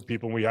big group of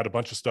people, and we had a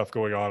bunch of stuff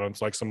going on.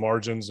 It's like some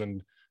margins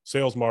and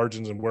sales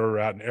margins and where we're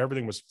at, and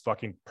everything was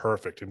fucking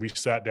perfect. And we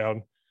sat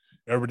down,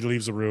 everybody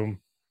leaves the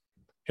room.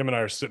 Him and I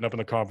are sitting up in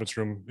the conference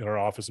room in our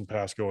office in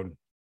Pasco, and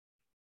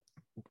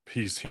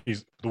he's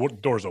the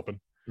door's open.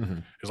 Mm-hmm.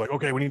 He's like,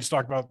 okay, we need to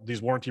talk about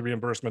these warranty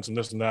reimbursements and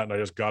this and that. And I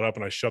just got up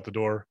and I shut the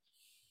door.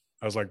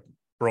 I was like,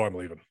 bro, I'm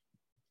leaving.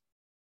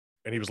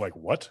 And he was like,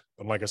 what?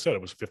 And like I said,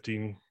 it was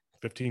 15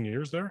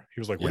 years there.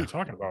 He was like, what are you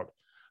talking about?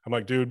 I'm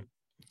like, dude,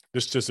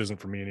 this just isn't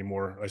for me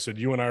anymore. I said,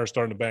 you and I are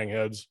starting to bang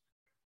heads.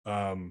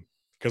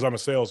 Because I'm a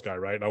sales guy,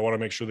 right? And I want to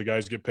make sure the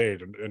guys get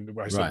paid. And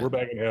I said, we're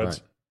banging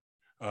heads.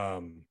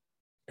 Right.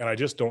 And I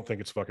just don't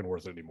think it's fucking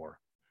worth it anymore.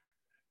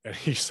 And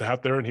he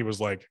sat there and he was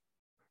like,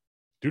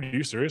 dude, are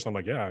you serious? I'm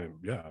like, yeah,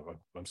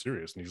 I'm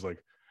serious. And he's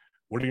like,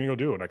 what are you going to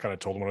go do? And I kind of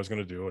told him what I was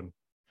going to do. And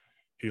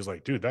he's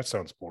like, dude, that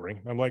sounds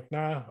boring. I'm like,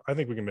 nah, I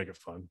think we can make it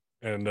fun.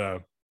 And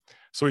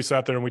so he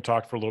sat there and we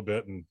talked for a little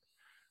bit, and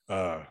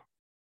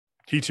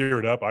he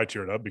teared up. I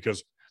teared up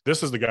because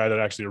this is the guy that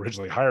actually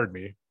originally hired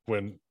me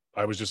when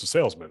I was just a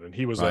salesman, and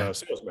he was a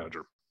sales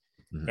manager.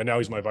 Mm-hmm. And now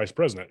he's my vice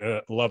president. And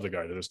I love the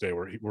guy to this day.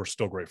 We're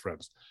still great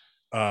friends.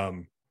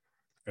 And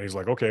he's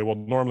like, okay, well,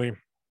 normally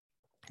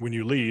when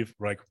you leave,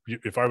 like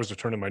if I was to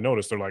turn in my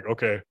notice, they're like,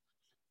 okay,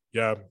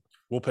 yeah,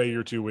 we'll pay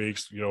your 2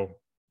 weeks,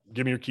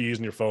 give me your keys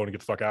and your phone and get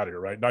the fuck out of here.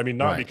 Right. I mean,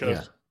 not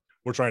because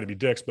we're trying to be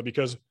dicks, but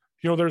because,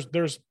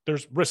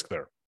 there's risk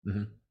there.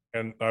 Mm-hmm.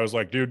 And I was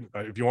like, dude,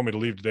 if you want me to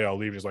leave today, I'll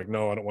leave. He's like,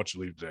 no, I don't want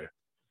you to leave today.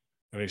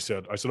 And I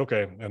said,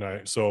 okay. And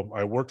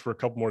I worked for a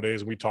couple more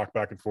days, and we talked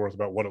back and forth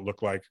about what it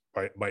looked like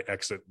my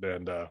exit.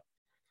 And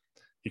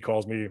he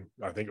calls me,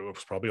 I think it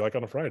was probably like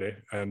on a Friday.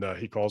 And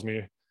he calls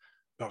me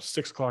about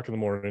 6 o'clock in the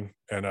morning.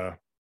 And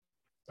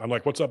I'm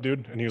like, what's up,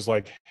 dude? And he's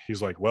like,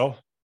 well,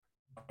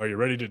 are you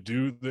ready to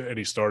do the, and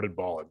he started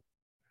bawling.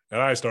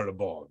 And I started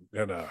bawling.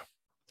 And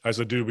I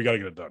said, dude, we got to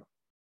get it done.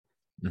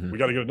 Mm-hmm. We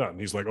got to get it done. And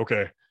he's like,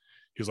 okay.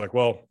 He's like,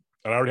 well,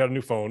 and I already had a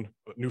new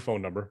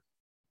phone number.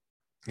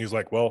 He's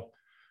like, well,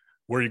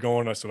 where are you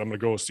going? I said, I'm going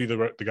to go see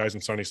the guys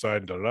in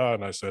Sunnyside.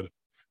 And I said,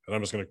 and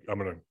I'm going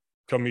to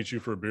come meet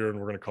you for a beer, and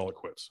we're going to call it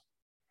quits.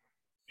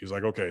 He's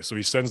like, okay. So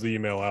he sends the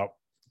email out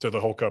to the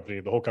whole company.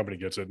 The whole company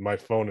gets it. My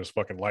phone is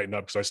fucking lighting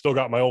up because I still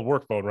got my old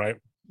work phone, right?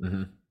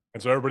 Mm-hmm.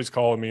 And so everybody's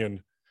calling me.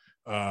 And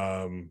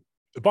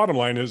the bottom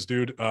line is,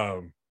 dude,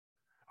 I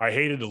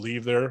hated to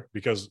leave there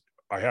because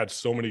I had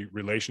so many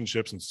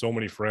relationships and so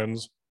many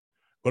friends,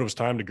 but it was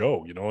time to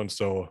go, and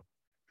so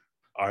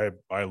I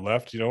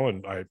left,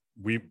 and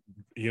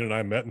Ian and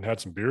I met and had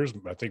some beers.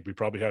 I think we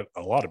probably had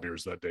a lot of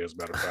beers that day, as a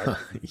matter of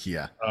fact.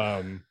 Yeah.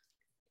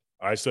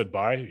 I said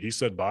bye. He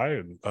said bye.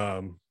 And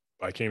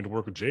I came to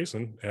work with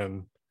Jason,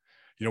 and,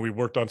 we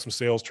worked on some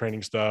sales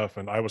training stuff,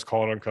 and I was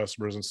calling on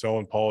customers and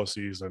selling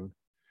policies. And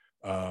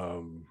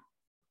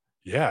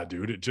yeah,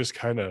 dude, it just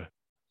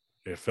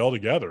it fell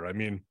together. I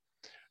mean,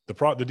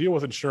 the deal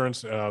with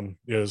insurance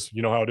is,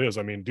 how it is.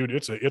 I mean, dude,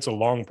 it's a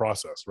long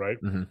process, right?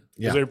 Mm-hmm.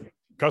 Yeah.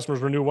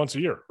 Customers renew once a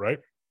year, right?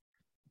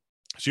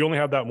 So you only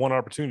have that one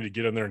opportunity to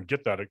get in there and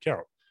get that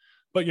account.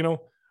 But,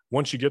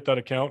 once you get that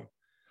account,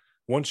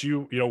 once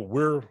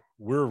we're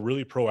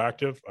really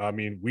proactive. I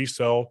mean, we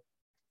sell,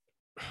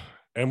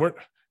 and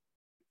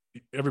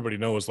everybody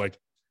knows, like,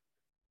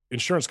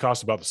 insurance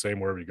costs about the same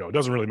wherever you go. It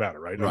doesn't really matter,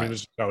 right? I mean,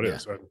 this is how it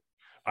is.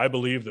 I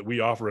believe that we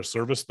offer a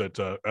service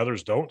that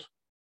others don't.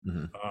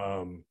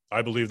 Mm-hmm.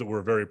 I believe that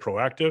we're very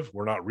proactive.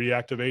 We're not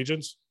reactive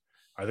agents.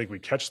 I think we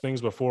catch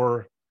things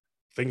before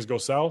things go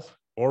south,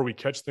 or we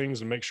catch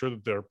things and make sure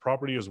that their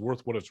property is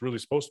worth what it's really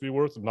supposed to be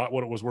worth, and not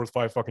what it was worth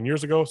 5 fucking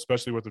years ago,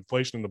 especially with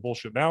inflation and the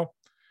bullshit now.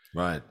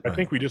 Right. I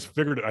think we just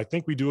figured it. I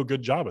think we do a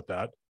good job at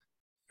that.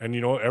 And,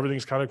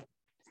 everything's kind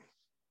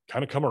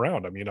of come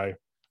around. I mean, I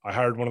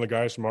hired one of the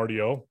guys from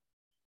RDO,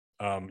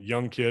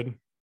 young kid.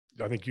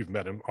 I think you've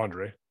met him,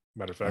 Andre.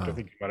 Matter of fact, I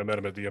think you might have met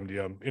him at the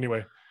MDM.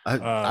 Anyway,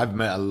 I've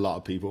met a lot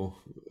of people.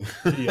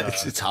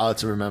 It's hard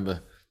to remember.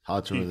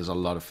 There's a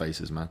lot of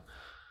faces, man.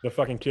 The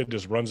fucking kid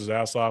just runs his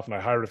ass off, and I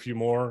hired a few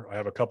more. I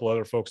have a couple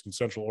other folks in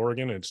Central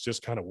Oregon, and it's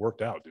just kind of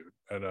worked out, dude.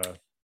 And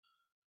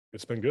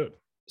it's been good.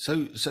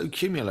 So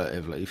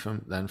cumulatively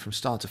from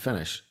start to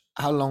finish,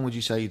 how long would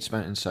you say you'd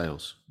spent in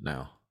sales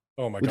now?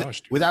 Oh my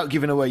gosh, dude. Without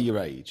giving away your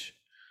age.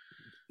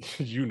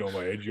 You know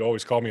my age. You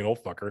always call me an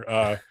old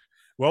fucker.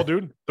 Well,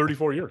 dude,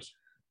 34 years.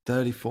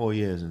 34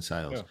 years in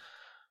sales. Yeah.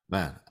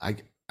 Man, I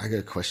got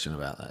a question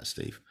about that,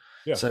 Steve.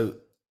 Yeah. So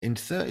in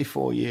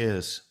 34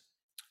 years,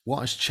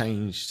 what has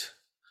changed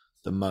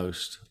the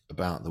most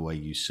about the way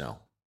you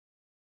sell?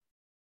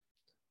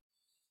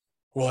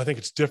 Well, I think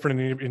it's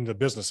different in the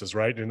businesses,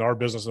 right? In our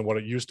business than what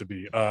it used to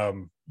be.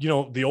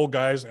 The old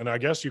guys, and I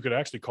guess you could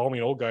actually call me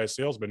an old guy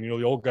salesman.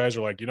 The old guys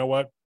are like, you know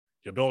what?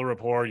 You build a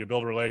rapport, you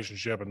build a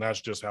relationship, and that's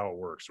just how it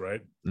works,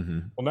 right? Mm-hmm.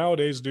 Well,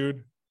 nowadays,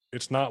 dude,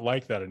 it's not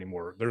like that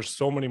anymore. There's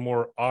so many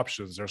more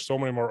options. There's so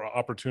many more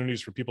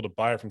opportunities for people to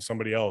buy from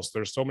somebody else.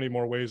 There's so many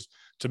more ways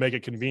to make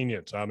it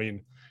convenient. I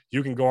mean,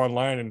 you can go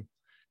online and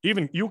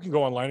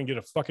get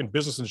a fucking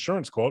business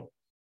insurance quote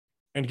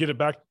and get it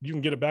back. You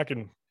can get it back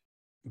in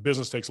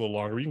business takes a little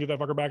longer. You can get that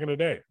fucker back in a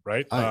day,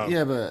 right?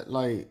 Yeah, but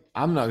like,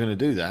 I'm not going to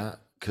do that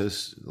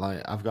because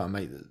like I've got a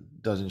mate that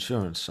does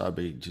insurance. So I'd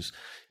be just,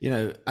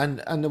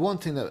 and the one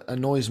thing that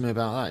annoys me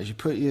about that is you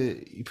put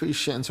your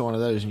shit into one of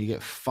those and you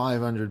get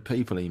 500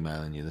 people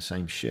emailing you the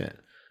same shit.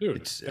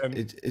 Dude,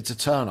 it's a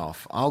turn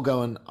off. I'll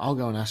go and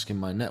ask in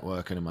my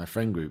network and in my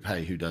friend group,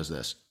 hey, who does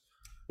this?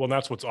 Well,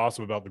 that's what's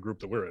awesome about the group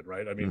that we're in,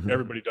 right? I mean, Mm-hmm.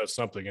 Everybody does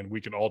something and we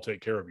can all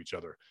take care of each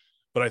other.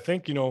 But I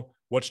think,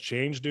 what's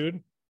changed,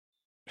 dude,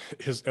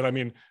 and I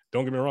mean,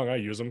 don't get me wrong, I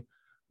use them.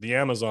 The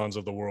Amazons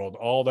of the world,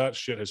 all that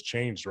shit has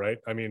changed, right?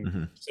 I mean,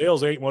 Mm-hmm.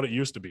 Sales ain't what it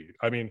used to be.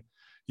 I mean,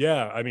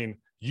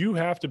 you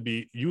have to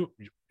be, you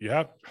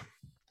have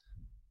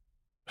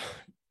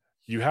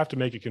to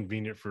make it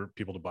convenient for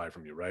people to buy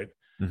from you, right?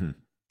 Mm-hmm.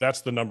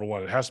 That's the number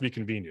one. It has to be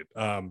convenient.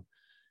 And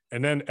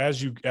then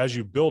as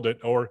you build it,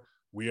 or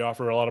we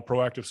offer a lot of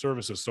proactive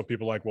services. So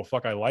people are like, well,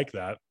 fuck, I like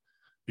that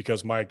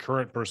because my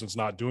current person's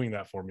not doing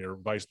that for me or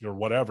vice or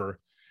whatever.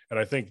 And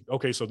I think,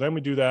 okay, so then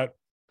we do that,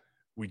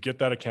 we get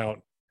that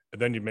account,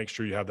 and then you make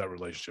sure you have that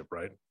relationship,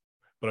 right?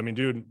 But I mean,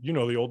 dude,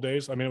 the old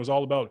days, I mean, it was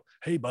all about,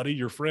 hey, buddy,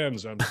 you're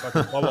friends and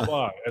fucking blah, blah,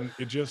 blah. And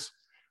it just,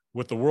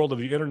 with the world of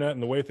the internet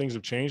and the way things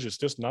have changed, it's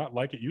just not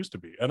like it used to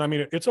be. And I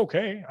mean, it's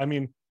okay. I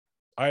mean,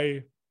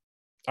 I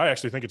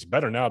actually think it's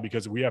better now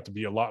because we have to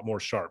be a lot more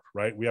sharp,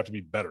 right? We have to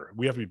be better.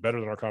 We have to be better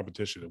than our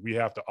competition. We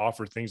have to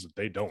offer things that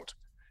they don't.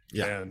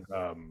 Yeah. And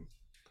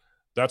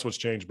that's what's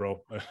changed,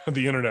 bro.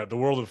 The internet, the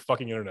world of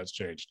fucking internet's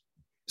changed.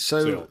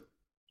 So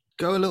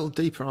go a little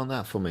deeper on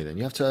that for me then.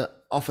 You have to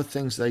offer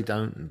things they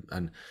don't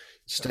and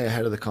stay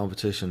ahead of the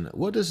competition.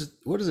 What does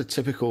a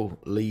typical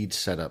lead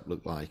setup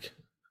look like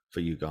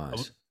for you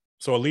guys?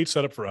 So a lead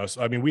setup for us,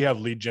 I mean, we have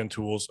lead gen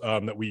tools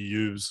that we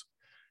use,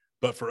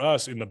 but for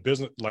us in the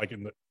business, like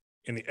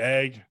in the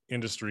ag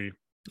industry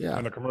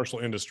and the commercial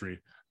industry,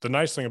 the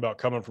nice thing about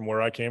coming from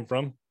where I came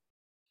from,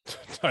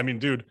 I mean,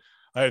 dude,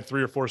 I had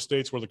 3 or 4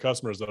 states where the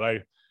customers that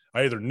I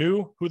either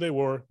knew who they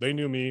were, they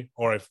knew me,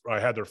 or I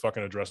had their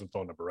fucking address and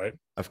phone number, right?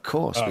 Of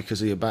course, because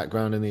of your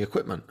background in the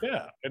equipment.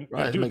 Yeah. And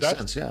right, dude, it makes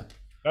sense, yeah.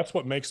 That's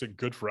what makes it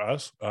good for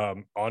us.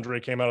 Andre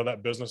came out of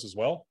that business as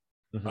well.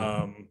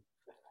 Mm-hmm.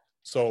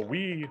 So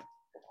we,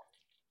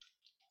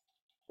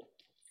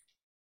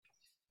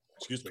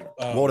 excuse me.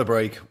 Water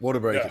break.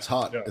 Yeah, it's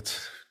hot. Yeah.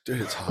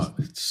 It's hot.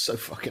 It's so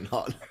fucking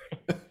hot.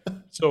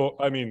 So,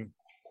 I mean,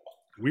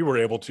 we were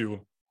able to,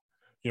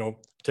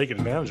 take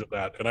advantage of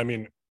that. And I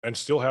mean, and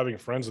still having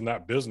friends in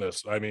that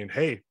business. I mean,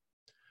 hey,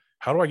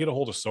 how do I get a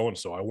hold of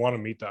so-and-so? I want to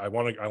meet that. I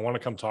want to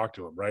come talk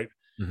to him. Right.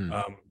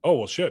 Mm-hmm. Oh,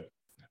 well, shit,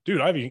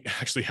 dude, I've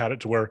actually had it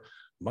to where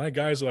my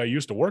guys that I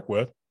used to work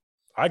with,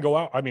 I go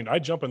out. I mean, I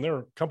jump in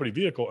their company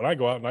vehicle and I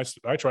go out and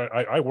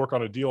I work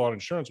on a deal on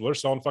insurance. Well, they're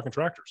selling fucking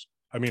tractors.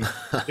 I mean,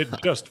 it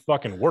just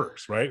fucking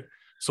works. Right.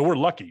 So we're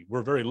lucky.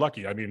 We're very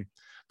lucky. I mean,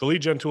 the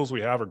lead gen tools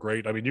we have are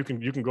great. I mean, you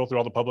can go through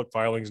all the public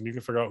filings and you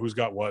can figure out who's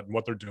got what and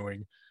what they're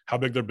doing, how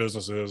big their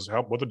business is,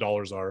 what the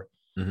dollars are.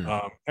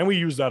 Mm-hmm. And we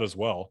use that as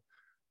well.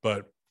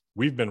 But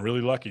we've been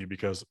really lucky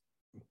because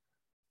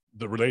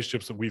the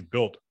relationships that we've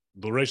built,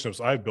 the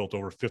relationships I've built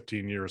over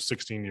 15 years,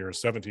 16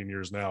 years, 17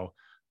 years now,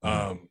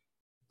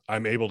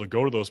 I'm able to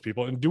go to those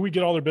people. And do we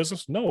get all their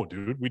business? No,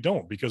 dude, we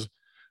don't, because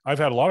I've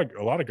had a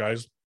lot of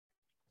guys,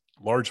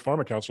 large farm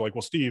accounts are like,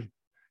 well, Steve,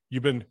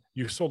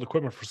 you sold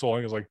equipment for so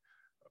long. It's like,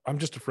 I'm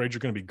just afraid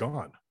you're going to be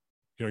gone.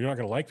 You're not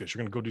going to like this.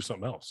 You're going to go do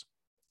something else.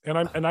 And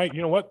I,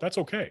 you know what? That's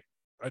okay.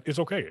 It's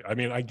okay. I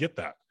mean, I get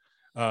that.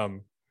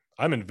 I'm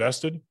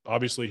invested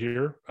obviously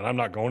here and I'm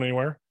not going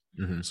anywhere.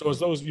 Mm-hmm. So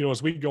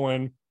as we go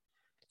in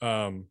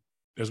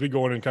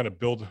and kind of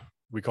build,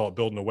 we call it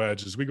building a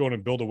wedge, as we go in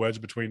and build a wedge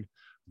between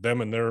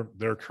them and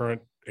their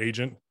current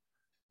agent,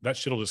 that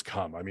shit'll just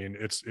come. I mean,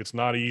 it's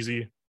not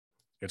easy.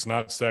 It's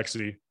not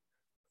sexy,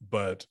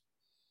 but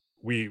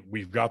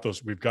we've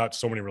got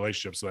so many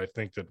relationships that I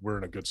think that we're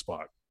in a good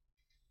spot.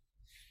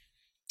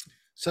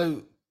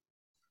 So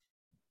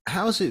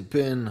how's it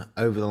been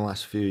over the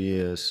last few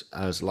years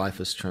as life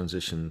has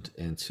transitioned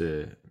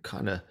into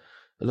kind of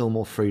a little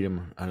more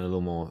freedom and a little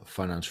more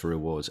financial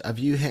rewards? Have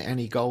you hit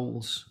any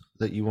goals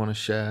that you want to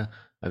share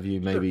Have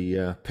you maybe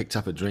picked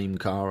up a dream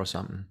car or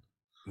something?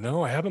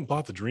 No, I haven't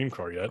bought the dream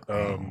car yet.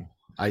 Oh,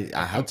 I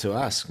had to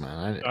ask,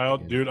 man.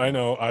 Dude, I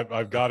know.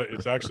 I've got it.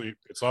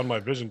 It's on my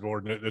vision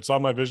board, and it's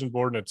on my vision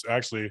board, and it's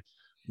actually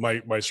my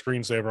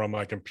screensaver on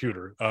my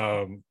computer.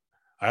 I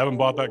haven't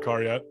bought that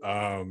car yet.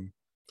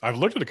 I've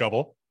looked at a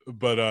couple,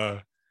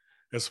 but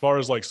as far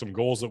as like some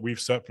goals that we've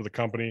set for the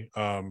company,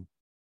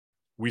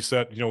 we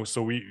set,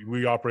 so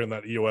we operate in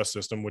that EOS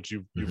system, which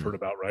you've heard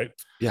about, right?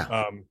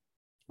 Yeah.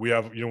 We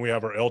have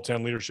our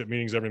L10 leadership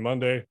meetings every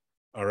Monday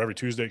or every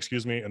Tuesday,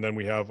 excuse me, and then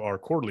we have our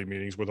quarterly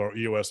meetings with our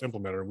EOS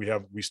implementer.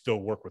 We still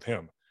work with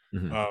him.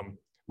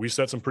 We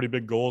set some pretty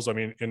big goals. I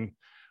mean,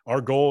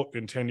 our goal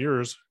in 10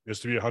 years is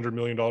to be $100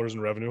 million in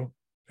revenue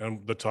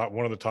and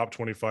one of the top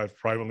 25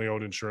 privately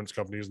owned insurance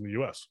companies in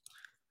the US.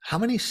 How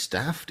many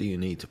staff do you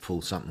need to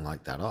pull something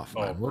like that off,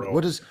 man?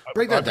 What does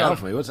break that down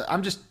for me?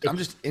 I'm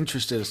just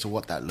interested as to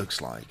what that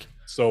looks like.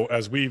 So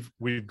as we've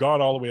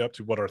gone all the way up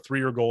to what our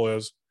 3-year goal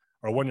is,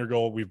 our 1-year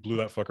goal, we've blew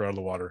that fucker out of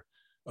the water.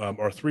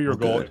 Our 3-year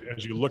goal,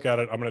 as you look at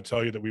it, I'm going to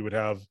tell you that we would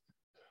have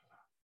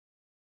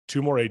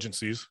 2 more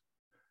agencies,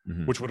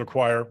 which we would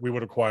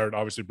acquire,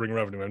 obviously bring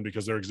revenue in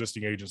because they're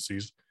existing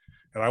agencies.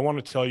 And I want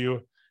to tell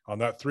you on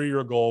that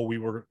 3-year goal, we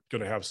were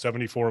going to have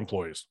 74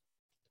 employees.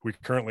 We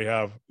currently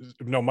have,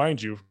 now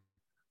mind you,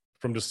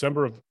 from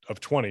December of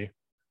 20,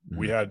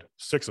 we had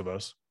 6 of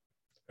us,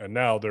 and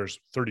now there's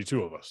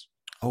 32 of us.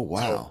 Oh,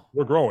 wow. So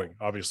we're growing,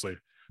 obviously,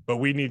 but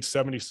we need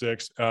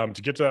 76 to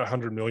get to that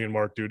 100 million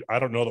mark, dude. I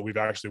don't know that we've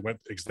actually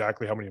went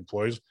exactly how many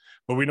employees,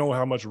 but we know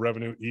how much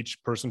revenue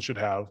each person should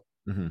have,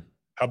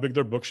 how big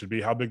their book should be,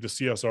 how big the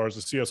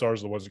CSRs are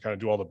the ones that kind of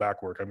do all the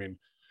back work. I mean,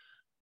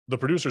 the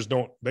producers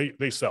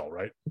they sell,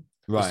 right?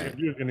 Right.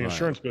 In the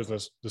insurance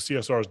business, the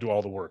CSRs do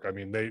all the work. I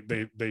mean,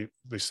 they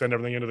send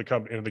everything into the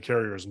company, into the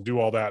carriers, and do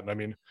all that. And I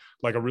mean,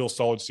 like a real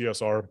solid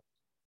CSR,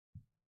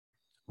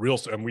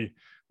 and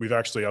we've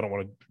actually, I don't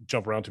want to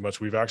jump around too much.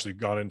 We've actually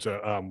gone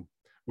into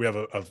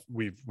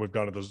we've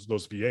gone to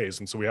those VAs,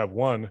 and so we have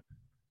one.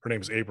 Her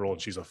name is April,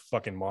 and she's a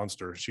fucking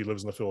monster. She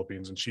lives in the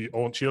Philippines, and she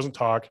doesn't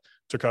talk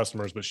to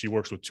customers, but she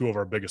works with 2 of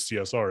our biggest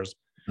CSRs,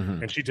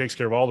 and she takes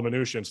care of all the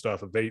minutia and stuff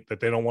that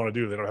they don't want to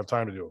do. They don't have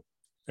time to do.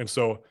 And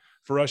so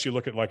for us, you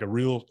look at like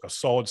a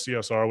solid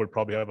CSR would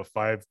probably have a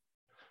 $5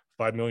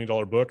 million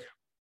book,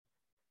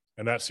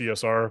 and that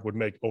CSR would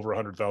make over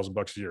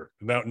 $100,000 a year.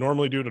 And that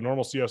normally, due to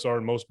normal CSR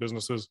in most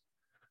businesses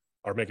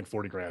are making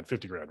 40 grand,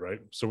 50 grand, right?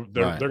 So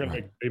they're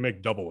going to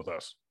make double with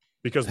us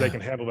because they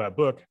can handle that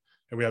book.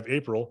 And we have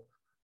April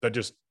that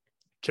just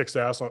kicks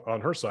ass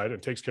on her side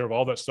and takes care of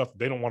all that stuff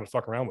they don't want to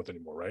fuck around with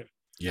anymore, right?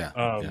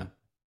 Yeah.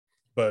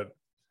 But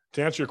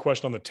to answer your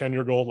question on the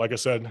 10-year goal, like I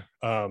said,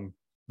 the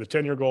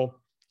 10-year goal,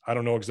 I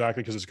don't know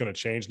exactly because it's going to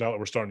change now that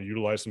we're starting to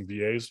utilize some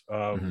VAs.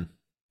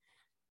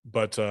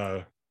 But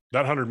that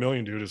 100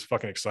 million, dude, is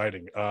fucking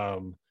exciting.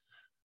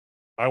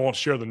 I won't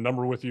share the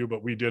number with you,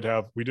 but we did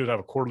have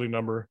a quarterly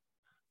number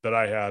that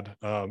I had,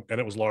 and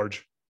it was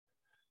large.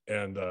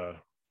 And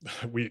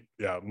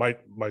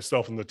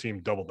myself and the team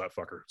doubled that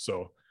fucker.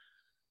 So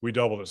we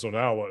doubled it. So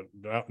now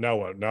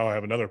what? Now I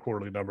have another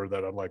quarterly number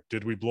that I'm like,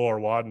 did we blow our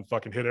wad and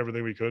fucking hit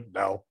everything we could?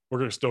 No,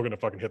 we're still going to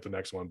fucking hit the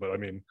next one. But I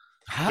mean,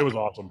 it was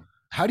awesome.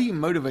 How do you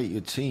motivate your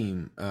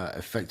team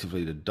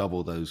effectively to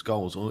double those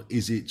goals, or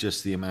is it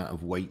just the amount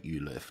of weight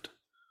you lift?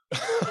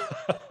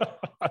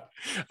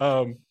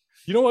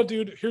 You know what,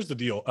 dude? Here's the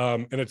deal.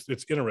 And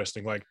it's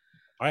interesting. Like,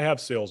 I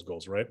have sales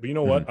goals, right? But you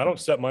know what? I don't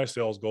set my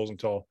sales goals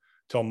until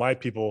my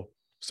people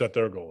set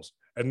their goals,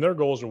 and their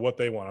goals are what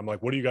they want. I'm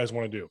like, what do you guys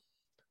want to do?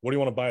 What do you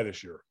want to buy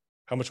this year?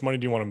 How much money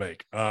do you want to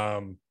make? Are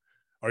you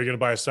going to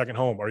buy a second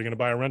home? Are you going to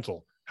buy a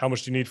rental? How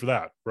much do you need for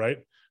that? Right?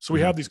 So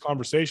we have these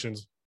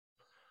conversations.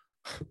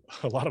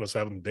 A lot of us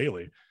have them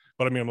daily,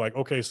 but I mean, I'm like,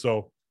 okay,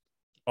 so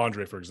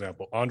Andre, for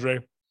example,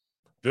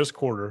 this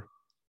quarter,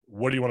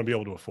 what do you want to be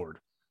able to afford?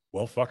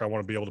 Well, fuck, I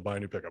want to be able to buy a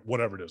new pickup,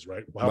 whatever it is,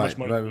 right? Well, how much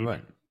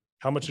money?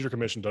 How much is your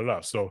commission?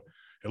 So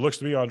it looks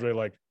to me, Andre,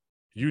 like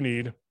you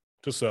need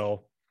to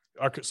sell.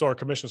 Our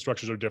commission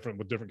structures are different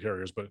with different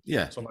carriers, but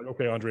yeah. So I'm like,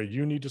 okay, Andre,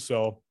 you need to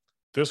sell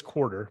this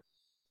quarter,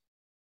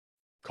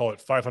 call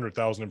it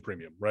 500,000 in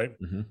premium, right?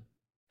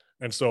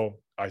 And so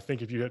I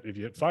think if you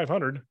hit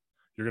 500,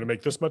 you're going to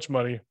make this much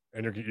money,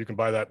 and you can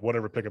buy that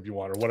whatever pickup you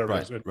want or whatever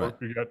it is.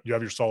 You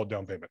have your solid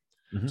down payment.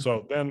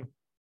 So then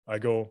I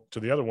go to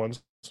the other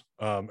ones,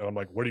 and I'm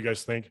like, what do you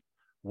guys think?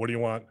 What do you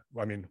want?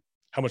 I mean,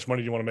 how much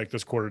money do you want to make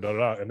this quarter?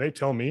 And they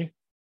tell me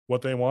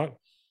what they want.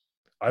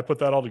 I put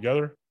that all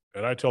together,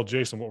 and I tell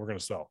Jason what we're going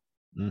to sell.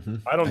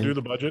 I don't do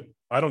the budget.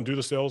 I don't do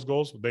the sales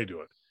goals. They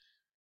do it.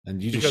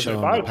 And you just show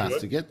them the path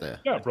to get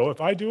there. Yeah, bro.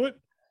 If I do it,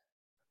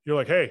 you're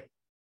like, hey,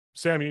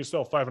 Sam, you need to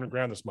sell 500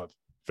 grand this month.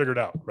 Figure it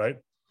out, right?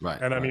 Right.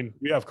 And I mean,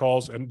 we have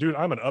calls, and dude,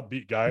 I'm an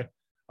upbeat guy.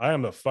 I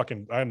am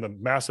the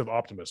massive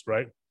optimist,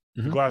 right?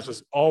 The glass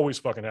is always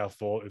fucking half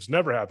full. It's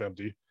never half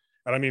empty.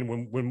 And I mean,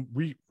 when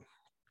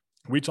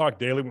we talk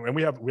daily, and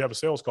we have a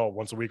sales call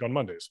once a week on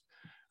Mondays.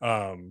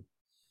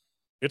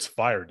 It's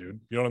fire, dude.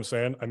 You know what I'm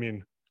saying? I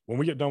mean, when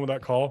we get done with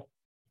that call,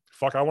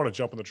 fuck, I want to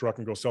jump in the truck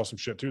and go sell some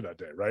shit too that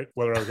day, right?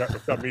 Whether I've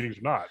got meetings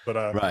or not.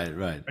 But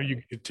right.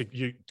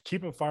 You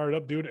keep them fired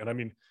up, dude. And I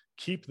mean,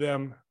 keep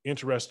them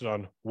interested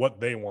on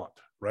what they want,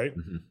 right?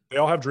 They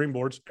all have dream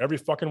boards, every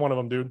fucking one of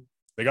them, dude.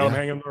 They got them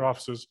hanging in their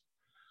offices.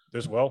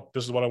 This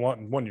is what I want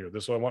in 1 year.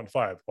 This is what I want in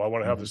 5. Well, I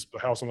want to have this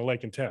house on the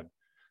lake in 10.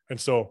 And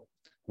so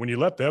when you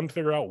let them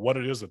figure out what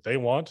it is that they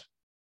want,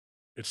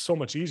 it's so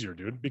much easier,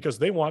 dude, because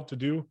they want to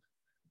do,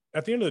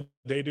 at the end of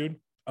the day, dude,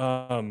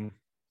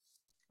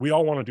 we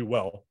all want to do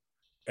well.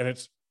 And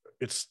it's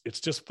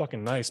just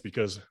fucking nice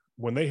because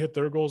when they hit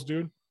their goals,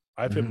 dude,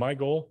 I've hit my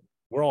goal.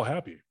 We're all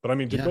happy. But I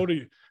mean, to go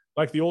to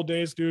like the old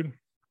days, dude,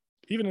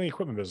 even in the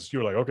equipment business,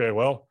 you're like, okay,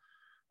 well,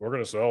 we're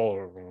going to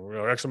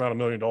sell X amount of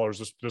 $1 million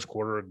this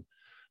quarter. And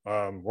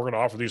we're going to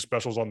offer these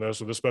specials on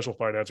this or this special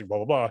financing, blah,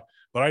 blah, blah.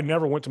 But I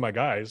never went to my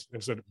guys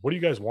and said, what do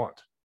you guys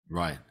want?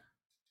 Right.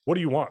 What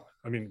do you want?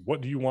 I mean,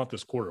 what do you want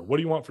this quarter? What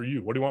do you want for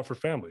you? What do you want for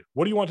family?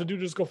 What do you want to do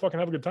to just go fucking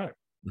have a good time?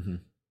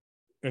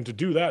 And to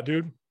do that,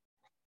 dude,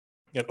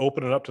 and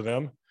open it up to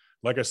them.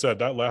 Like I said,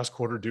 that last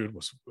quarter, dude,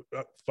 was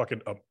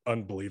fucking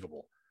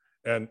unbelievable.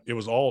 And it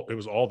was all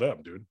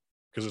them, dude,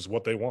 because it's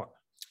what they want.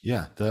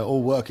 Yeah. They're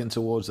all working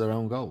towards their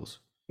own goals.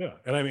 Yeah.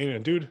 And I mean,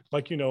 and dude,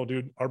 like,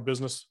 dude, our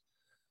business,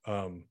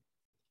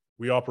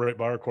 we operate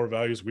by our core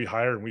values. We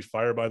hire and we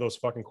fire by those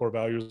fucking core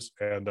values.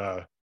 And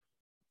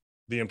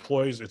the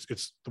employees,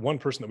 it's the one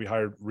person that we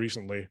hired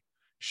recently.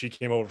 She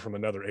came over from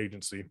another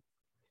agency,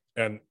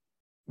 and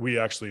we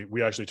actually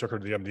took her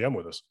to the MDM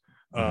with us.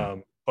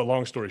 But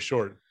long story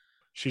short,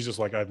 she's just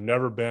like,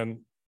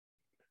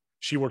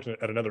 she worked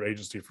at another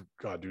agency for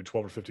 12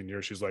 or 15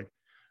 years. She's like,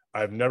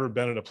 I've never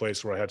been in a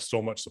place where I had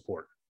so much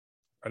support.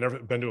 I've never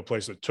been to a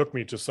place that took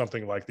me to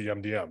something like the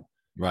MDM.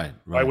 Right.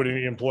 Why would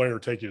any employer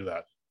take you to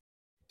that?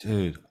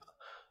 Dude,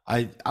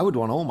 I would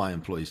want all my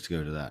employees to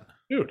go to that.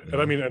 Dude.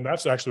 And I mean, and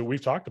that's actually,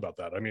 we've talked about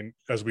that. I mean,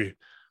 as we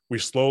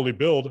slowly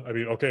build, I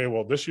mean, okay,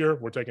 well, this year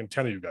we're taking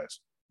 10 of you guys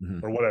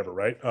or whatever.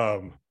 Right.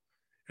 And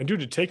dude,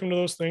 to take them to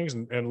those things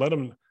and let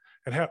them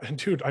and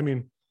dude, I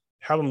mean,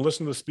 have them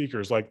listen to the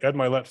speakers. Like Ed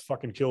Milet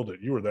fucking killed it.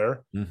 You were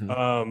there.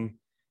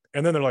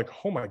 And then they're like,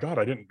 oh my God,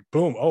 I didn't,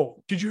 boom.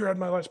 Oh, did you hear Ed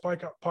Milet's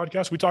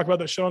podcast? We talk about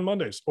that show on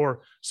Mondays,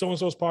 or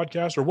so-and-so's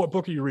podcast, or what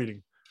book are you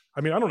reading?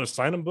 I mean, I don't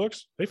assign them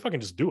books. They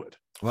fucking just do it.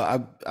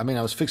 Well, I mean,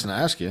 I was fixing to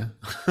ask you.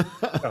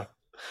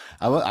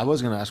 I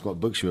was going to ask what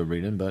books you were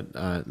reading, but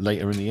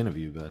later in the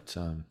interview, but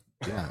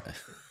yeah.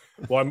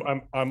 Well,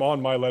 I'm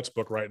on Milet's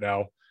book right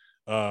now.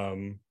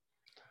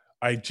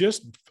 I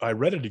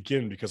read it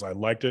again because I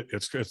liked it.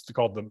 It's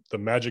called The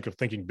Magic of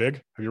Thinking Big.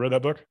 Have you read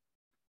that book?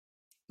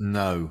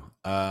 No,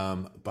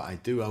 but I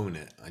do own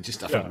it. I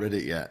just haven't read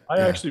it yet. I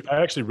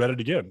actually read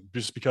it again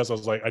just because I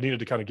was like, I needed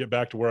to kind of get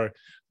back to where,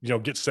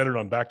 get centered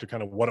on back to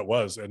kind of what it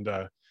was. And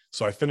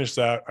so I finished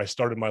that. I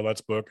started Milet's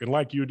book, and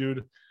like you,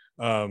 dude,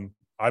 I'm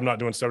not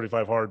doing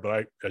 75 hard,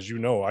 but as you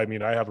know, I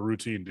mean, I have a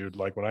routine, dude.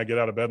 Like when I get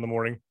out of bed in the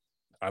morning,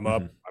 I'm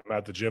up, I'm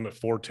at the gym at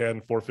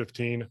 4:10,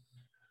 4:15.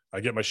 I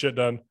get my shit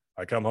done.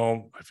 I come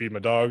home, I feed my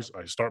dogs,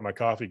 I start my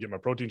coffee, get my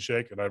protein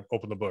shake, and I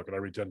open the book and I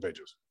read 10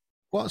 pages.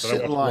 What's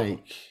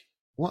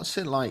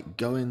it like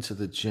going to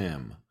the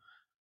gym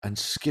and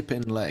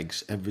skipping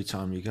legs every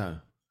time you go?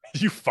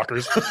 You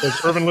fuckers.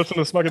 Does Irvin listen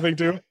to this fucking thing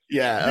too?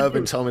 Yeah,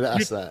 Irvin told me to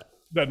ask that.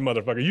 That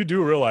motherfucker. You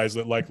do realize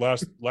that like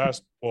last,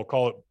 we'll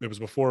call it was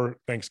before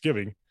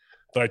Thanksgiving,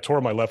 that I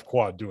tore my left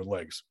quad doing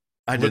legs.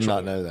 I did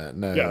not know that.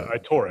 No. Yeah, I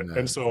tore it. No.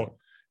 And so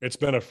it's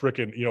been a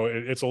freaking,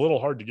 it's a little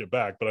hard to get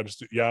back, but I'm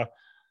just, yeah.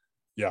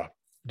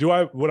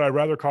 Would I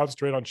rather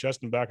concentrate on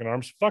chest and back and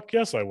arms? Fuck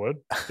yes, I would,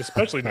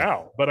 especially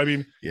now. But I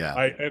mean,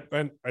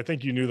 I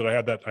think you knew that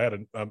I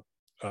had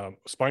a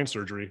spine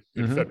surgery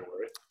in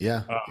February.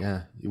 Yeah.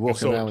 You're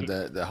walking around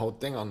with the whole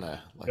thing on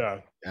there.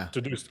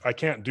 I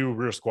can't do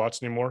rear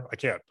squats anymore. I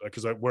can't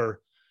because where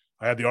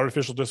I had the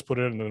artificial disc put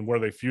in, and then where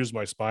they fused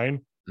my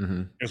spine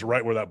is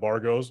right where that bar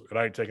goes, and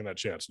I ain't taking that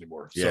chance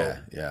anymore.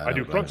 I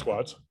do front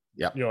squats.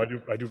 Yeah.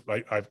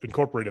 I've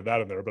incorporated that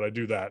in there, but I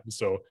do that. And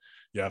so,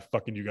 yeah,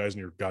 fucking you guys and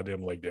your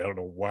goddamn leg day. I don't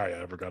know why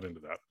I ever got into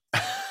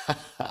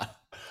that.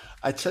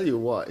 I tell you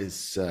what,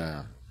 it's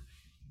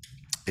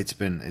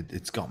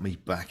got me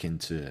back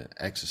into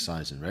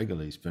exercising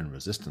regularly. It's been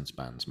resistance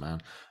bands,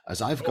 man.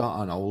 As I've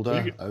gotten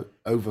older,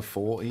 over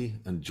 40,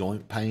 and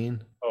joint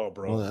pain, all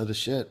that other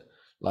shit,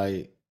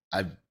 like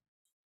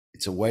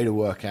it's a way to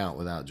work out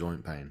without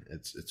joint pain.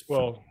 It's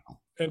well,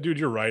 and dude,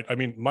 you're right. I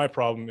mean, my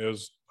problem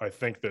is I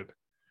think that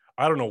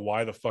I don't know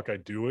why the fuck I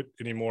do it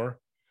anymore.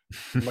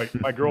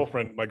 My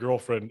girlfriend, my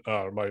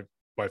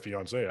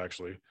fiance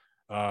actually,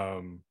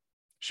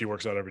 she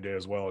works out every day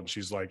as well, and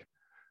she's like,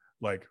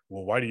 well,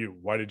 why did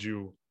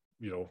you,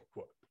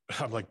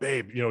 I'm like,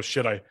 babe,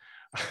 shit,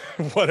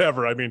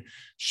 whatever. I mean,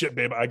 shit,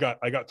 babe, I got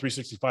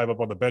 365 up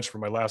on the bench for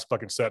my last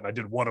fucking set, and I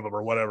did one of them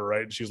or whatever,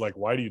 right? And she's like,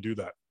 why do you do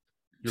that?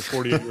 You're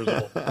 48 years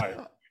old.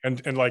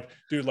 And like,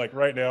 dude, like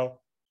right now,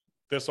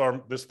 this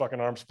fucking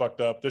arm's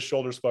fucked up. This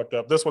shoulder's fucked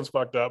up. This one's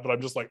fucked up. But I'm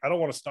just like, I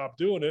don't want to stop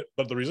doing it.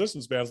 But the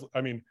resistance bands,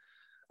 I mean,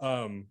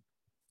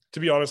 To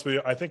be honest with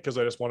you, I think because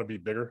I just want to be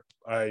bigger.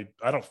 I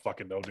don't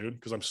fucking know, dude,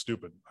 because I'm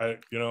stupid. But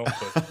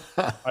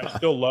I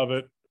still love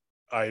it.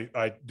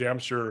 I damn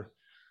sure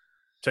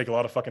take a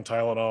lot of fucking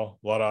Tylenol,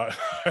 a lot of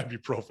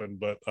ibuprofen,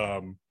 but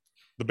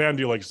the band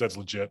deal, like you said, is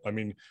legit. I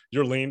mean,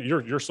 you're lean.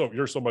 You're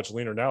so much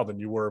leaner now than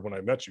you were when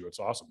I met you. It's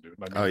awesome, dude.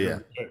 I mean, oh yeah,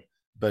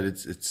 but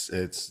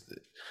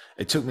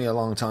it took me a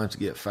long time to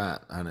get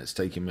fat, and it's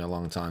taken me a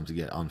long time to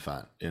get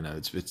unfat.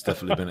 It's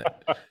definitely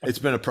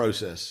been a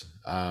process.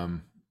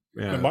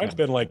 And mine's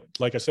been like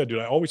I said, dude,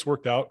 I always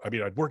worked out. I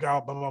mean, I'd work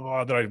out, blah, blah,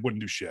 blah, then I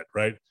wouldn't do shit,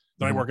 right?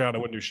 Then I work out, I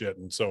wouldn't do shit.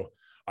 And so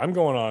I'm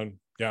going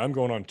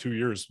on 2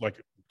 years,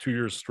 like 2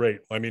 years straight.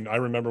 I mean, I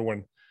remember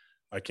when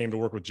I came to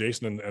work with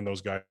Jason and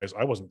those guys,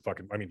 I wasn't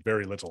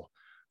very little.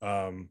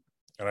 And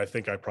I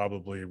think I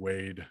probably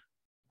weighed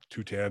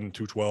 210,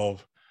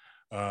 212.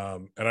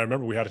 And I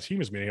remember we had a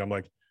teams meeting. I'm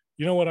like,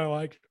 you know what I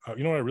like?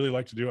 You know what I really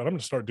like to do? And I'm going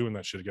to start doing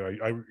that shit again.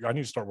 I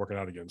need to start working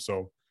out again.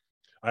 So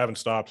I haven't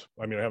stopped.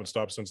 I mean, I haven't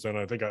stopped since then.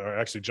 I think I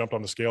actually jumped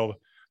on the scale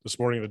this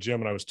morning at the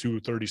gym and I was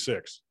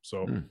 236.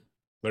 So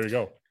there you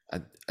go. I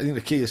think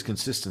the key is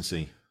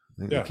consistency. I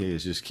think the key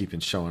is just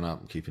keeping showing up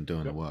and keeping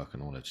doing the work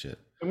and all that shit.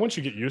 And once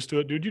you get used to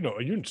it, dude,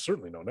 you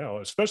certainly know now,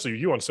 especially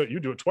you on set, you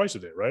do it twice a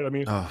day, right? I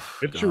mean,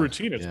 it's your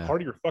routine. It's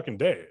part of your fucking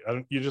day.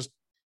 And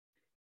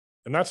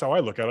that's how I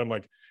look at it. I'm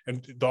like,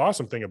 and the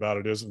awesome thing about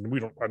it is, and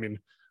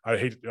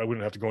I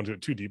wouldn't have to go into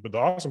it too deep, but the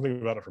awesome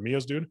thing about it for me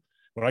is, dude,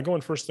 when I go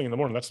in first thing in the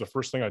morning, that's the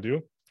first thing I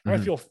do. I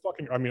feel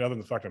fucking, other than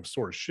the fact I'm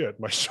sore as shit,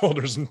 my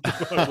shoulders and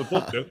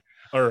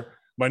or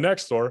my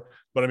neck's sore.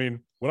 But I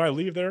mean, when I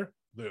leave there,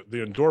 the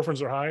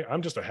endorphins are high.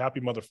 I'm just a happy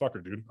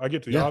motherfucker, dude. I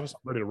get to the office,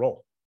 I'm ready to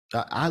roll.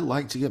 I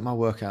like to get my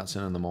workouts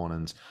in the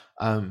mornings.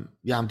 I'm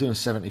doing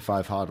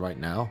 75 hard right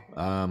now.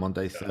 On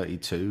day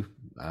 32.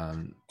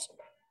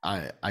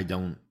 I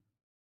don't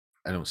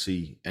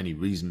see any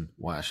reason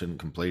why I shouldn't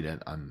complete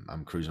it.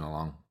 I'm cruising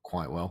along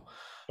quite well.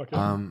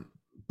 Okay.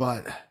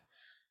 But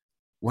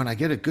when I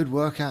get a good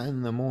workout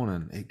in the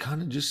morning, it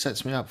kind of just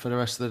sets me up for the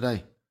rest of the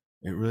day.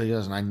 It really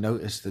does. And I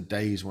notice the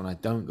days when I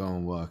don't go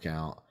and work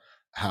out,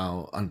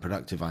 how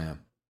unproductive I am.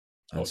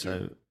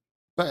 And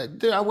but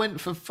dude, I went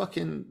for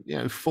fucking,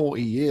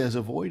 40 years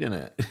avoiding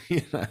it,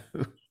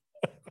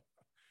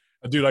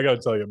 Dude, I got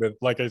to tell you, man,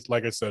 like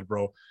I said,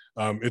 bro,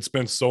 it's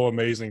been so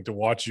amazing to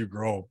watch you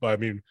grow. I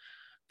mean,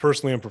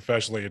 personally and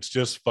professionally, it's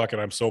just fucking,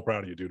 I'm so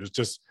proud of you, dude. It's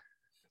just,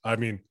 I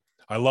mean,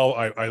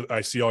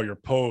 I see all your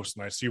posts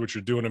and I see what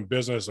you're doing in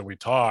business and we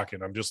talk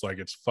and I'm just like,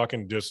 it's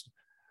fucking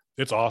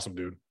it's awesome,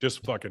 dude.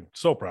 Just fucking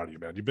so proud of you,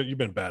 man. You've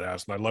been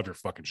badass and I love your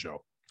fucking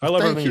show. I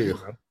love everything you do,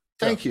 man.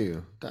 Thank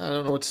you. I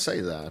don't know what to say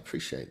to that. I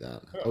appreciate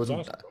that. I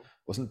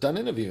wasn't done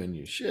interviewing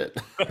you. Shit.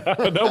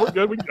 No, we're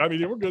good.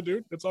 We're good,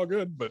 dude. It's all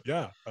good. But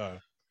yeah,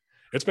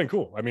 it's been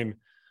cool. I mean,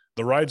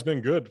 the ride's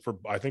been good for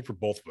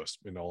both of us,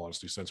 in all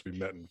honesty, since we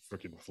met in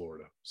freaking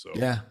Florida. So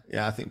yeah,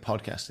 I think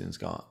podcasting's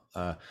got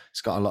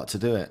it's got a lot to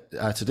do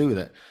with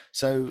it.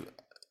 So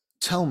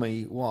tell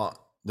me what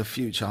the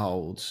future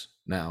holds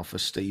now for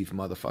Steve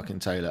motherfucking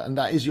Taylor, and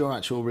that is your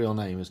actual real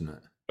name, isn't it?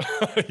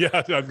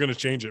 Yeah, I'm going to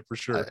change it for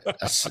sure.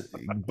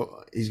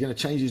 He's going to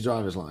change his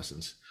driver's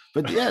license.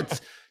 But yeah,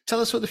 tell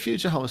us what the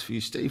future holds for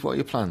you, Steve. What are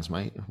your plans,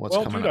 mate? What's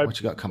coming up? What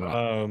you got coming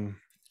up?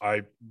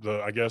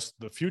 I guess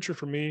the future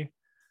for me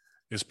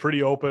is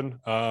pretty open.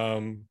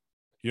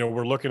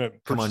 We're looking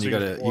at. Come on, you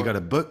got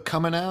a book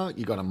coming out.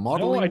 You got a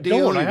modeling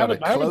deal. You got a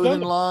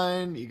clothing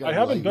line. I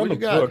haven't done the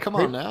book. Come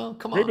on now.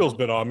 Come on. Gabriel's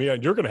been on me,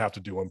 and you're going to have to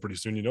do one pretty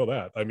soon. You know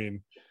that. I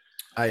mean,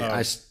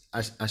 I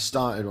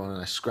started one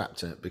and I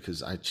scrapped it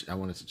because I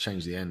wanted to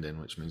change the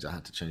ending, which means I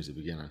had to change the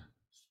beginning.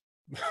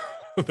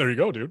 There you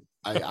go, dude.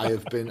 I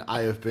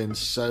have been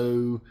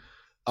so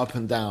up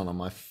and down on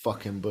my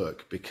fucking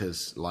book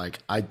because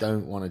I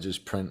don't want to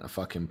just print a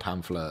fucking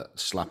pamphlet,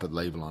 slap a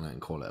label on it and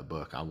call it a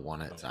book. I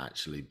want it to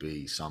actually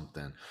be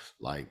something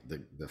like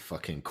the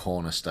fucking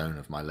cornerstone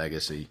of my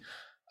legacy.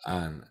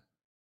 And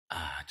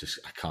I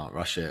can't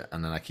rush it.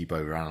 And then I keep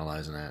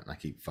overanalyzing it and I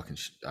keep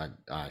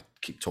I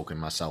keep talking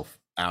myself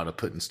out of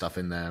putting stuff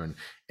in there and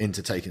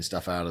into taking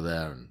stuff out of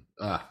there. And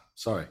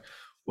sorry,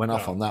 went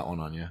off on that one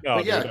on you. No,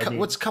 but yeah, dude,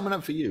 what's coming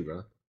up for you,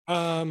 bro?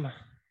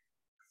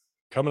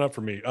 Coming up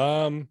for me,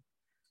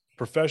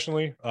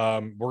 professionally,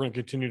 we're going to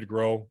continue to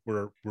grow.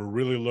 We're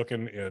really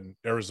looking in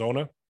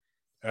Arizona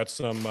at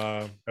some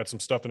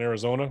stuff in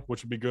Arizona,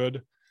 which would be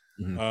good.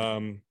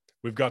 Mm-hmm.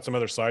 We've got some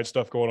other side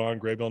stuff going on,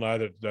 Graybill and I,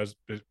 that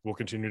will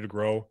continue to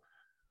grow.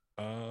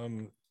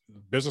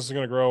 Business is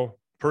going to grow.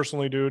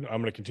 Personally, dude,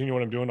 I'm going to continue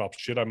what I'm doing.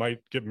 I might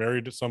get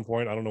married at some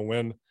point. I don't know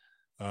when.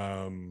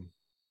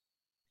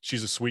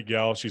 She's a sweet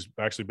gal. She's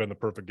actually been the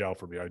perfect gal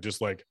for me.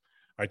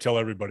 I tell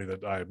everybody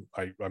that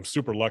I'm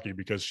super lucky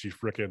because she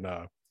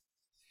freaking,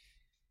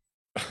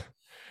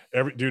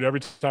 every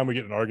time we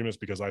get in arguments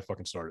because I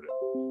fucking started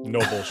it. No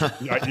bullshit.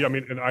 I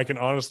mean, and I can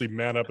honestly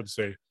man up and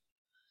say,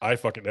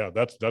 that's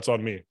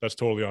on me. That's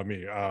totally on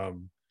me.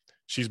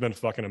 She's been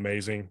fucking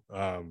amazing.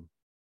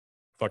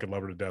 Fucking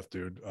love her to death,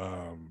 dude.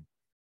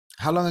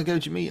 How long ago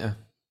did you meet her?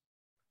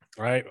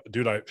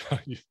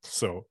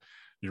 So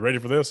you ready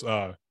for this?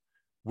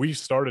 we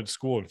started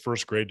school in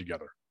first grade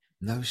together.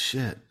 No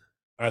shit.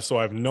 So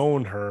I've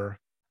known her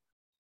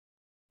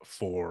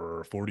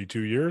for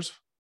 42 years.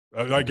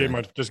 I gave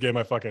my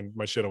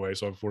shit away.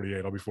 So I'm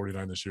 48. I'll be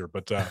 49 this year,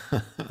 but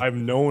I've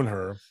known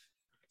her,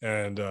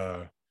 and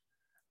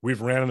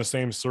we've ran in the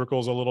same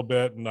circles a little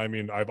bit. And I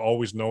mean, I've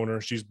always known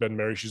her. She's been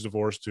married. She's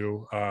divorced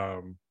too.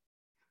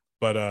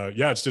 But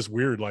yeah, it's just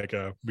weird. Like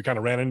we kind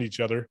of ran into each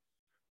other,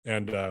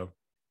 and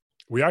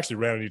we actually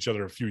ran into each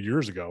other a few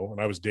years ago,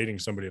 and I was dating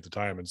somebody at the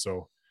time. And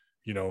so,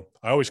 you know,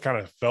 I always kind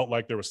of felt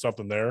like there was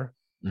something there,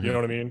 you know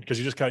what I mean? Cause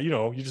you just kind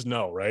of, you just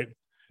know. Right.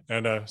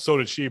 And so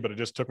did she, but it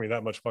just took me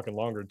that much fucking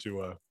longer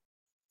to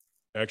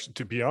actually,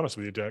 to be honest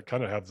with you, to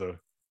kind of have to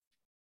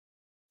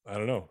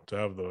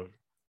have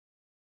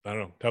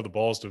the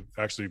balls to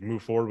actually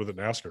move forward with it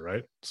and ask her.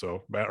 Right.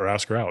 So, or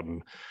ask her out.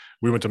 And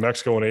we went to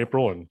Mexico in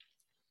April, and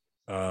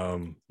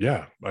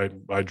yeah, I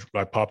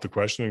popped the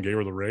question and gave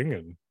her the ring,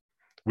 and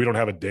we don't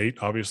have a date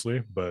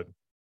obviously, but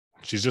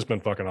she's just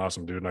been fucking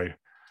awesome, dude. And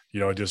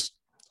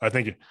I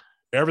think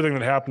everything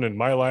that happened in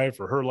my life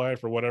or her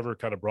life or whatever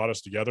kind of brought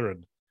us together,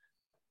 and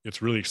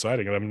it's really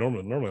exciting. And I'm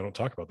normally I don't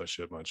talk about that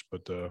shit much,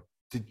 but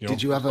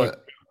did you have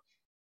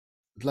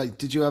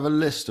did you have a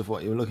list of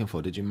what you were looking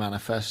for? Did you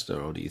manifest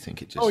her, or do you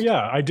think it just? Oh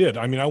yeah, I did.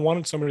 I mean, I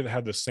wanted somebody that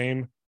had the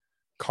same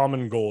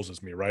common goals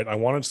as me, right? I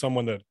wanted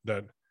someone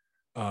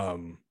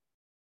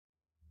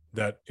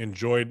that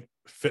enjoyed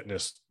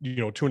fitness,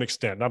 to an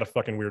extent, not a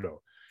fucking weirdo.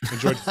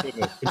 Enjoyed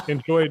fitness,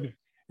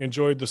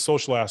 enjoyed the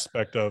social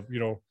aspect of,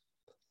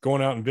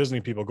 going out and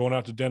visiting people, going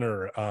out to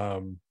dinner.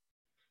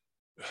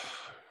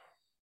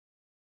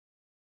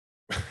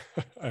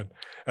 And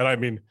I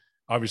mean,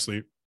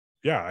 obviously,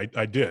 yeah,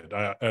 I did.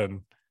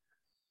 And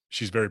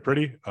she's very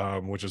pretty,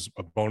 which is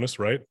a bonus,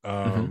 right?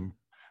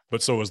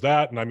 But so was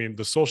that. And I mean,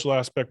 the social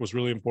aspect was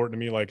really important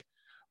to me. Like,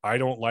 I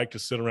don't like to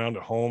sit around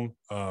at home.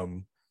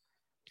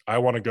 I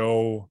want to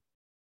go,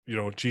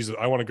 Jesus,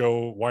 I want to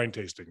go wine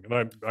tasting, and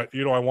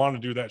I want to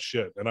do that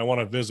shit, and I want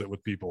to visit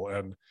with people.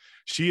 And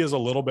she is a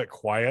little bit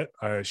quiet.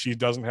 She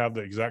doesn't have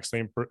the exact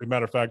same.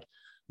 Matter of fact,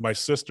 my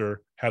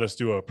sister had us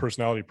do a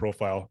personality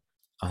profile.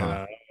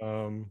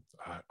 And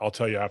I'll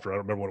tell you after. I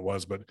don't remember what it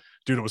was, but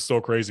dude, it was so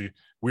crazy.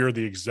 We are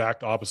the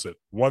exact opposite,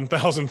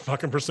 1,000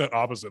 fucking %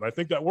 opposite. I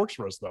think that works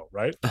for us though,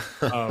 right?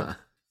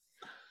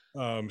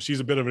 She's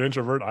a bit of an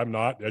introvert. I'm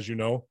not, as you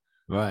know.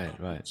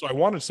 Right. So I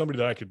wanted somebody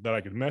that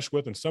I could mesh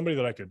with, and somebody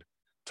that I could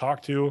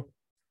talk to.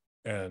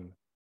 And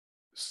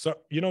so,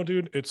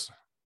 dude,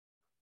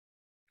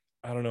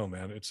 I don't know,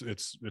 man.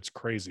 It's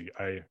crazy.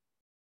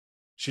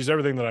 She's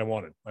everything that I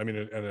wanted. I mean,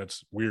 and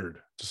it's weird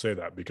to say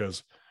that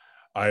because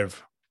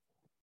I've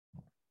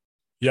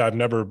just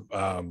never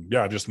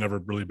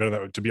really been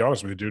that way. To be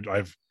honest with you, dude,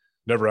 I've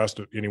never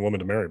asked any woman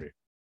to marry me.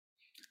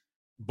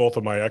 Both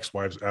of my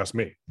ex-wives asked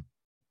me,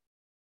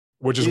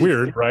 which is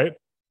weird, right?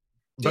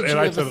 But and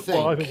I said,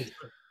 well, I think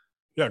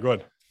yeah, go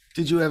ahead.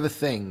 Did you ever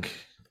think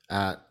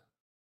at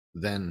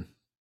then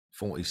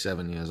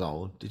 47 years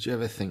old, did you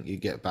ever think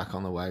you'd get back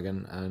on the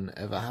wagon and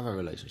ever have a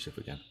relationship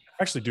again?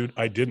 Actually, dude,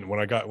 I didn't.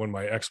 When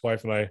my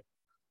ex-wife and I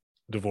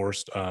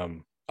divorced, I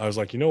was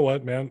like, you know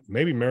what, man,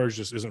 maybe marriage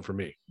just isn't for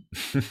me.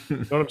 You know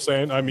what I'm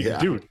saying? I mean,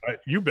 dude,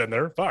 you've been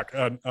there. Fuck.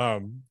 And I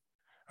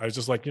was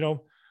just like,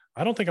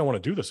 I don't think I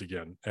want to do this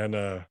again. And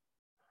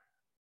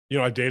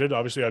I've dated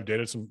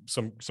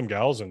some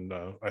gals, and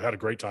I had a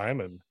great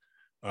time. And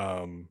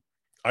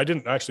I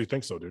didn't actually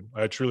think so, dude.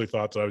 I truly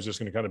thought that I was just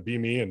going to kind of be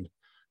me and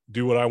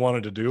do what I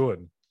wanted to do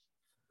and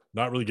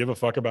not really give a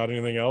fuck about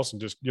anything else,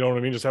 and just, you know what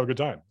I mean? Just have a good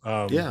time.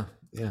 Yeah.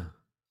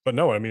 But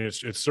no, I mean,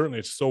 it's certainly,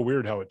 it's so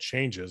weird how it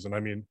changes. And I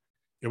mean,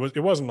 it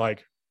wasn't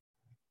like,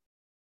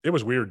 it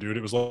was weird, dude.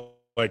 It was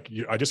like,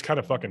 I just kind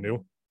of fucking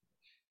knew.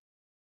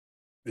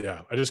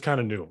 Yeah. I just kind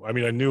of knew. I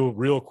mean, I knew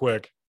real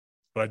quick,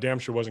 but I damn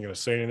sure wasn't going to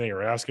say anything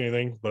or ask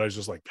anything. But I was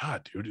just like,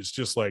 God, dude, it's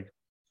just like,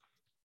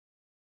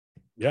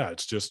 yeah,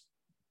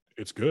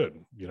 it's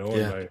good,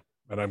 Yeah.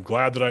 And I'm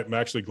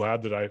actually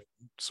glad that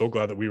so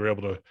glad that we were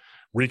able to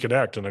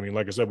reconnect. And I mean,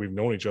 like I said, we've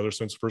known each other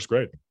since first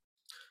grade.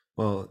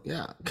 Well,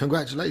 yeah,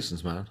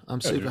 congratulations, man.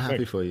 I'm super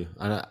happy for you.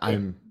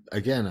 And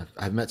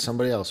I've met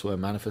somebody else where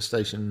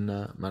manifestation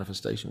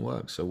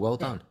works. So well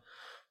done.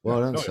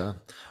 Well done, sir.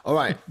 All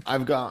right.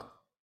 I've got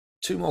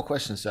 2 more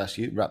questions to ask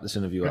you. Wrap this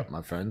interview up,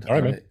 my friend. All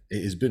right, man.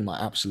 It has been my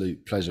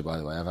absolute pleasure, by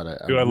the way. I've had a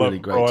dude, really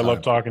great time. I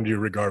love talking to you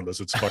regardless.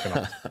 It's fucking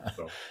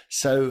awesome.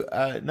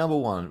 So number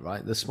 1,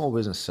 right? The Small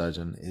Business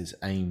Surgeon is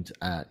aimed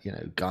at,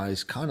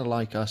 guys kind of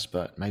like us,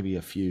 but maybe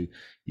a few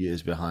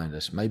years behind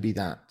us. Maybe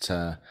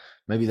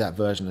that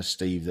version of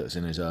Steve that was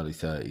in his early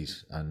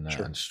 30s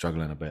and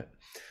struggling a bit.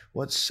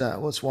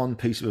 What's one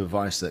piece of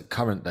advice that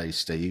current day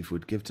Steve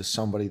would give to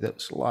somebody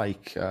that's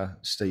like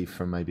Steve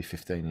from maybe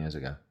 15 years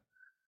ago?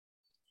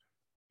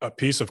 A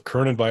piece of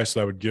current advice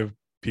that I would give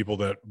people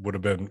that would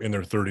have been in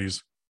their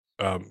 30s,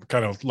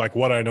 kind of like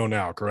what I know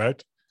now,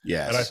 correct?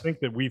 Yes. And I think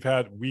that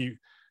you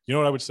know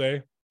what I would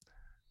say?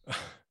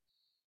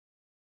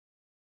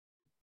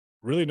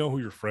 Really know who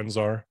your friends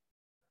are.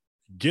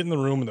 Get in the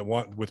room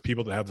with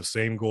people that have the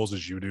same goals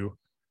as you do.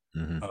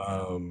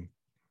 Mm-hmm.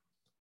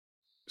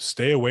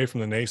 stay away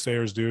from the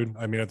naysayers, dude.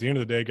 I mean, at the end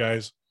of the day,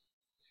 guys,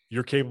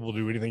 you're capable to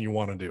do anything you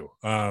want to do.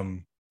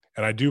 And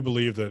I do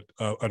believe that,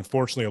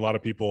 unfortunately, a lot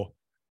of people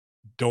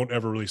don't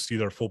ever really see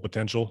their full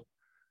potential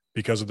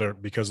because of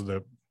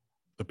the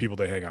people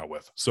they hang out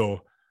with.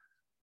 So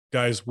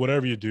guys,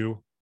 whatever you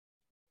do,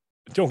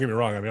 don't get me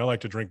wrong. I mean, I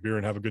like to drink beer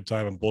and have a good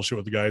time and bullshit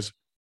with the guys,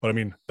 but I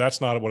mean,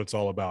 that's not what it's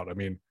all about. I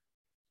mean,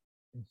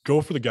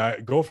 go for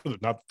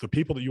not the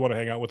people that you want to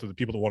hang out with, or the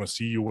people that want to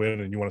see you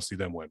win and you want to see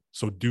them win.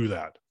 So do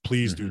that.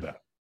 Please do that.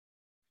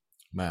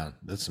 Man,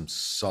 that's some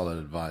solid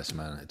advice,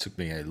 man. It took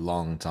me a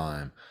long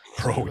time.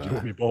 Bro, you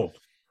and me both.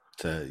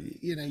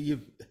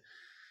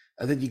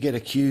 I think you get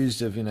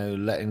accused of,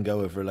 letting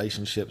go of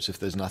relationships if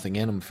there's nothing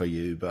in them for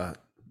you. But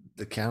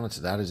the counter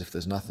to that is, if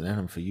there's nothing in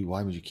them for you,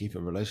 why would you keep a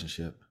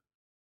relationship?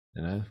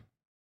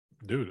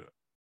 Dude.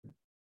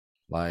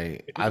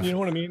 Like, you know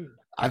what I mean?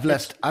 I've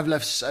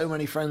left so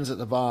many friends at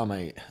the bar,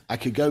 mate. I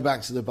could go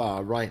back to the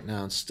bar right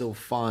now and still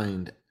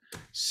find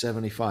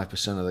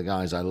 75% of the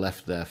guys I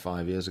left there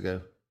 5 years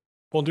ago.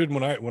 Well, dude,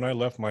 when I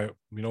left my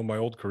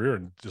old career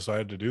and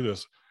decided to do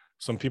this,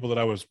 some people that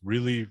I was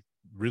really,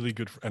 really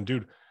good, and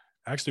dude,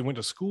 I actually went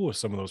to school with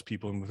some of those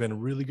people and we've been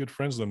really good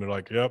friends with them. They're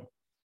like, yep,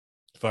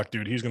 fuck,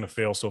 dude, he's going to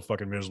fail so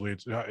fucking miserably.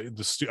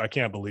 I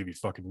can't believe he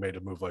fucking made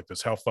a move like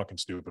this. How fucking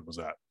stupid was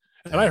that?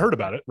 And I heard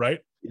about it, right?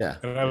 Yeah.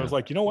 And I was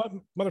like, you know what,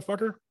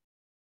 motherfucker?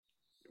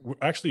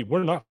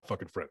 We're not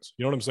fucking friends.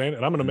 You know what I'm saying?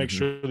 And I'm going to make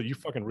sure that you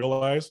fucking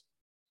realize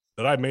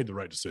that I made the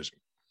right decision.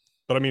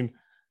 But I mean,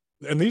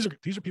 and these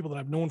are people that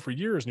I've known for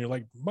years, and you're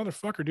like,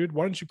 motherfucker, dude,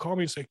 why don't you call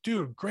me and say,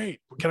 dude, great.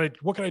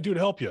 What can I do to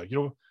help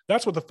you?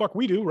 That's what the fuck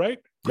we do, right?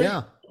 Great. Yeah.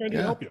 What can I do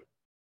to help you?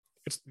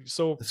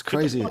 It's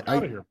crazy. Out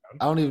of here,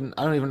 man.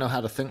 I don't even know how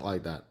to think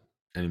like that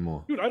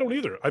anymore. Dude, I don't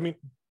either. I mean,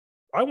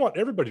 I want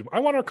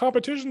our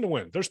competition to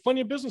win. There's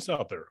plenty of business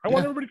out there. I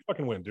want everybody to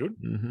fucking win,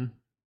 dude.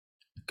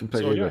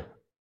 Completely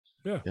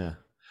agree. Yeah.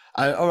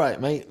 All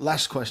right, mate.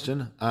 Last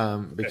question,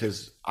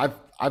 because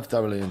I've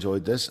thoroughly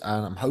enjoyed this,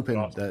 and I'm hoping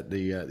that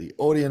the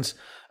audience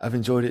have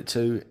enjoyed it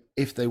too.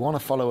 If they want to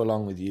follow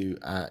along with you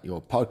at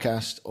your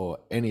podcast or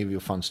any of your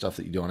fun stuff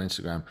that you do on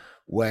Instagram,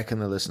 where can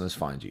the listeners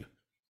find you?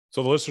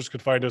 So the listeners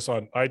could find us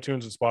on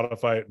iTunes and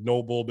Spotify.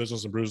 No Bull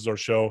Business and Brews is our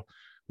show.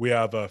 We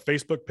have a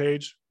Facebook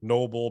page,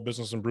 No Bull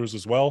Business and Brews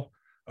as well.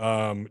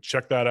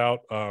 Check that out.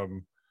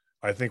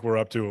 I think we're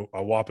up to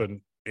a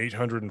whopping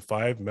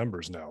 805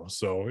 members now.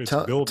 So it's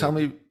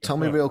building. Tell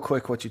me real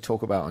quick what you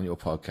talk about on your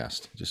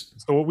podcast.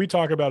 So what we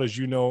talk about is,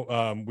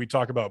 we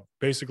talk about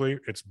basically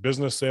it's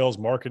business, sales,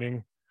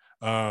 marketing.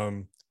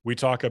 We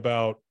talk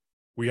about,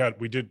 we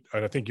did,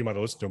 and I think you might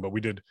have listened to them, but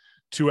we did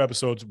 2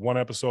 episodes, 1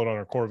 episode on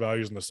our core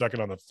values and the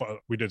second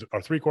we did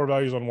our 3 core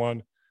values on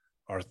one,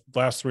 our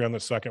last 3 on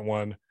the second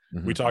one.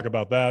 We talk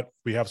about that.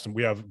 We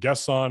have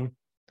guests on.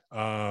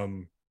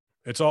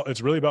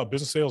 It's really about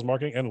business, sales,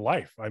 marketing, and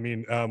life. I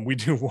mean, we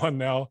do one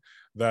now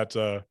that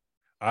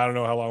I don't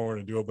know how long we're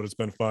going to do it, but it's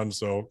been fun.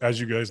 So as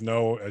you guys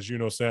know,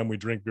 Sam, we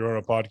drink beer on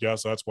a podcast.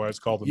 So that's why it's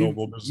called the No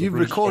Bull Business. You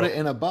record it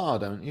in a bar,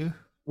 don't you?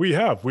 We've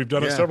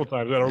done it several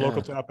times at our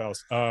local tap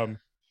house.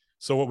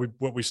 So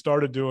what we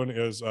started doing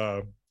is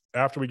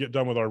after we get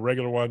done with our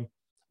regular one,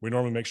 we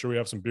normally make sure we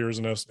have some beers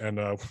in us, and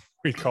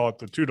we call it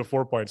the 2 to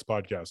 4 Pints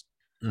podcast.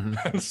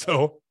 And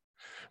so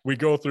we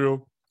go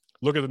through,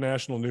 look at the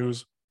national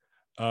news,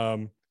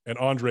 and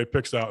Andre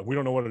picks out, we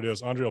don't know what it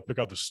is. Andre will pick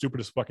out the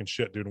stupidest fucking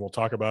shit, dude, and we'll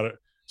talk about it.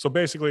 So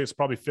basically it's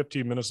probably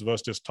 15 minutes of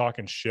us just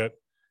talking shit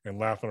and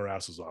laughing our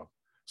asses off.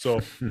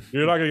 So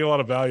you're not gonna get a lot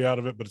of value out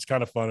of it, but it's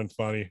kind of fun and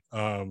funny.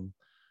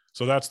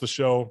 So that's the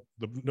show,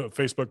 the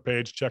Facebook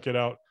page, check it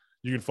out.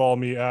 You can follow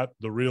me at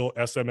The Real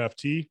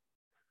SMFT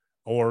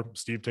or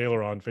Steve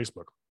Taylor on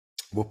Facebook.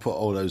 We'll put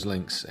all those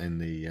links in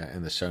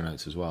the show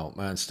notes as well.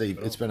 Man, Steve,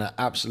 it's been an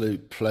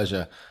absolute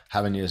pleasure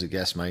having you as a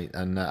guest, mate.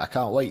 And I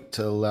can't wait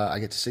till I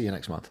get to see you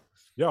next month.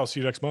 Yeah, I'll see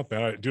you next month,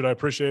 man. I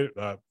appreciate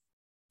it.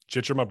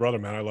 Chit, you're my brother,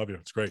 man. I love you.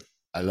 It's great.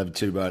 I love you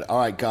too, bud. All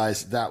right,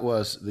 guys, that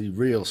was the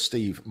real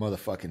Steve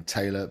motherfucking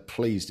Taylor.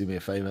 Please do me a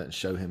favor and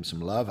show him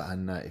some love.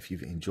 And if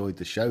you've enjoyed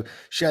the show,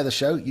 share the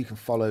show. You can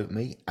follow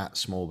me at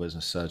Small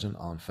Business Surgeon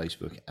on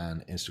Facebook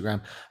and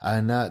Instagram.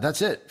 And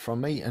that's it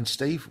from me and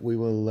Steve. We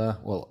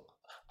will,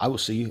 I will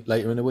see you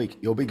later in the week.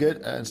 You'll be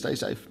good and stay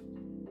safe.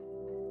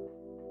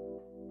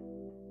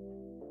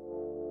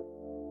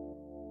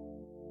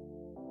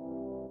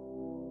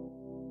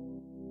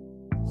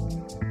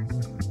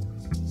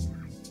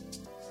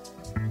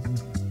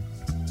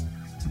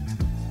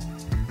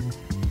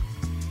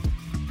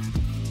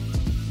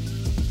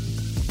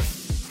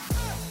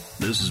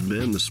 This has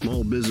been the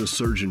Small Business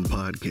Surgeon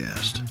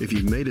Podcast. If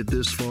you've made it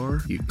this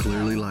far, you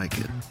clearly like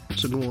it.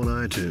 So go on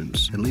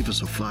iTunes and leave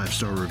us a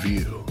 5-star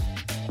review.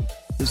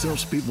 This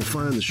helps people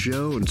find the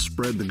show and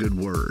spread the good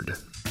word.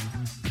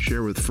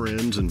 Share with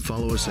friends and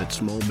follow us at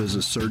Small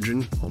Business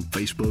Surgeon on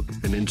Facebook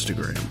and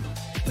Instagram.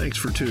 Thanks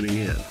for tuning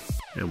in,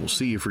 and we'll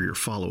see you for your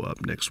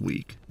follow-up next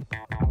week.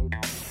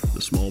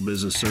 The Small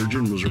Business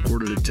Surgeon was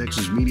recorded at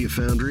Texas Media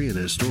Foundry in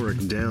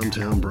historic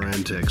downtown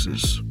Bryan,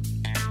 Texas.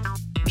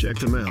 Check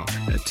them out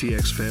at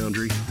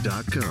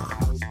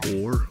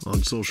txfoundry.com or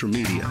on social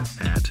media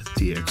at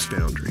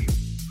txfoundry.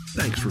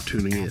 Thanks for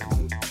tuning in.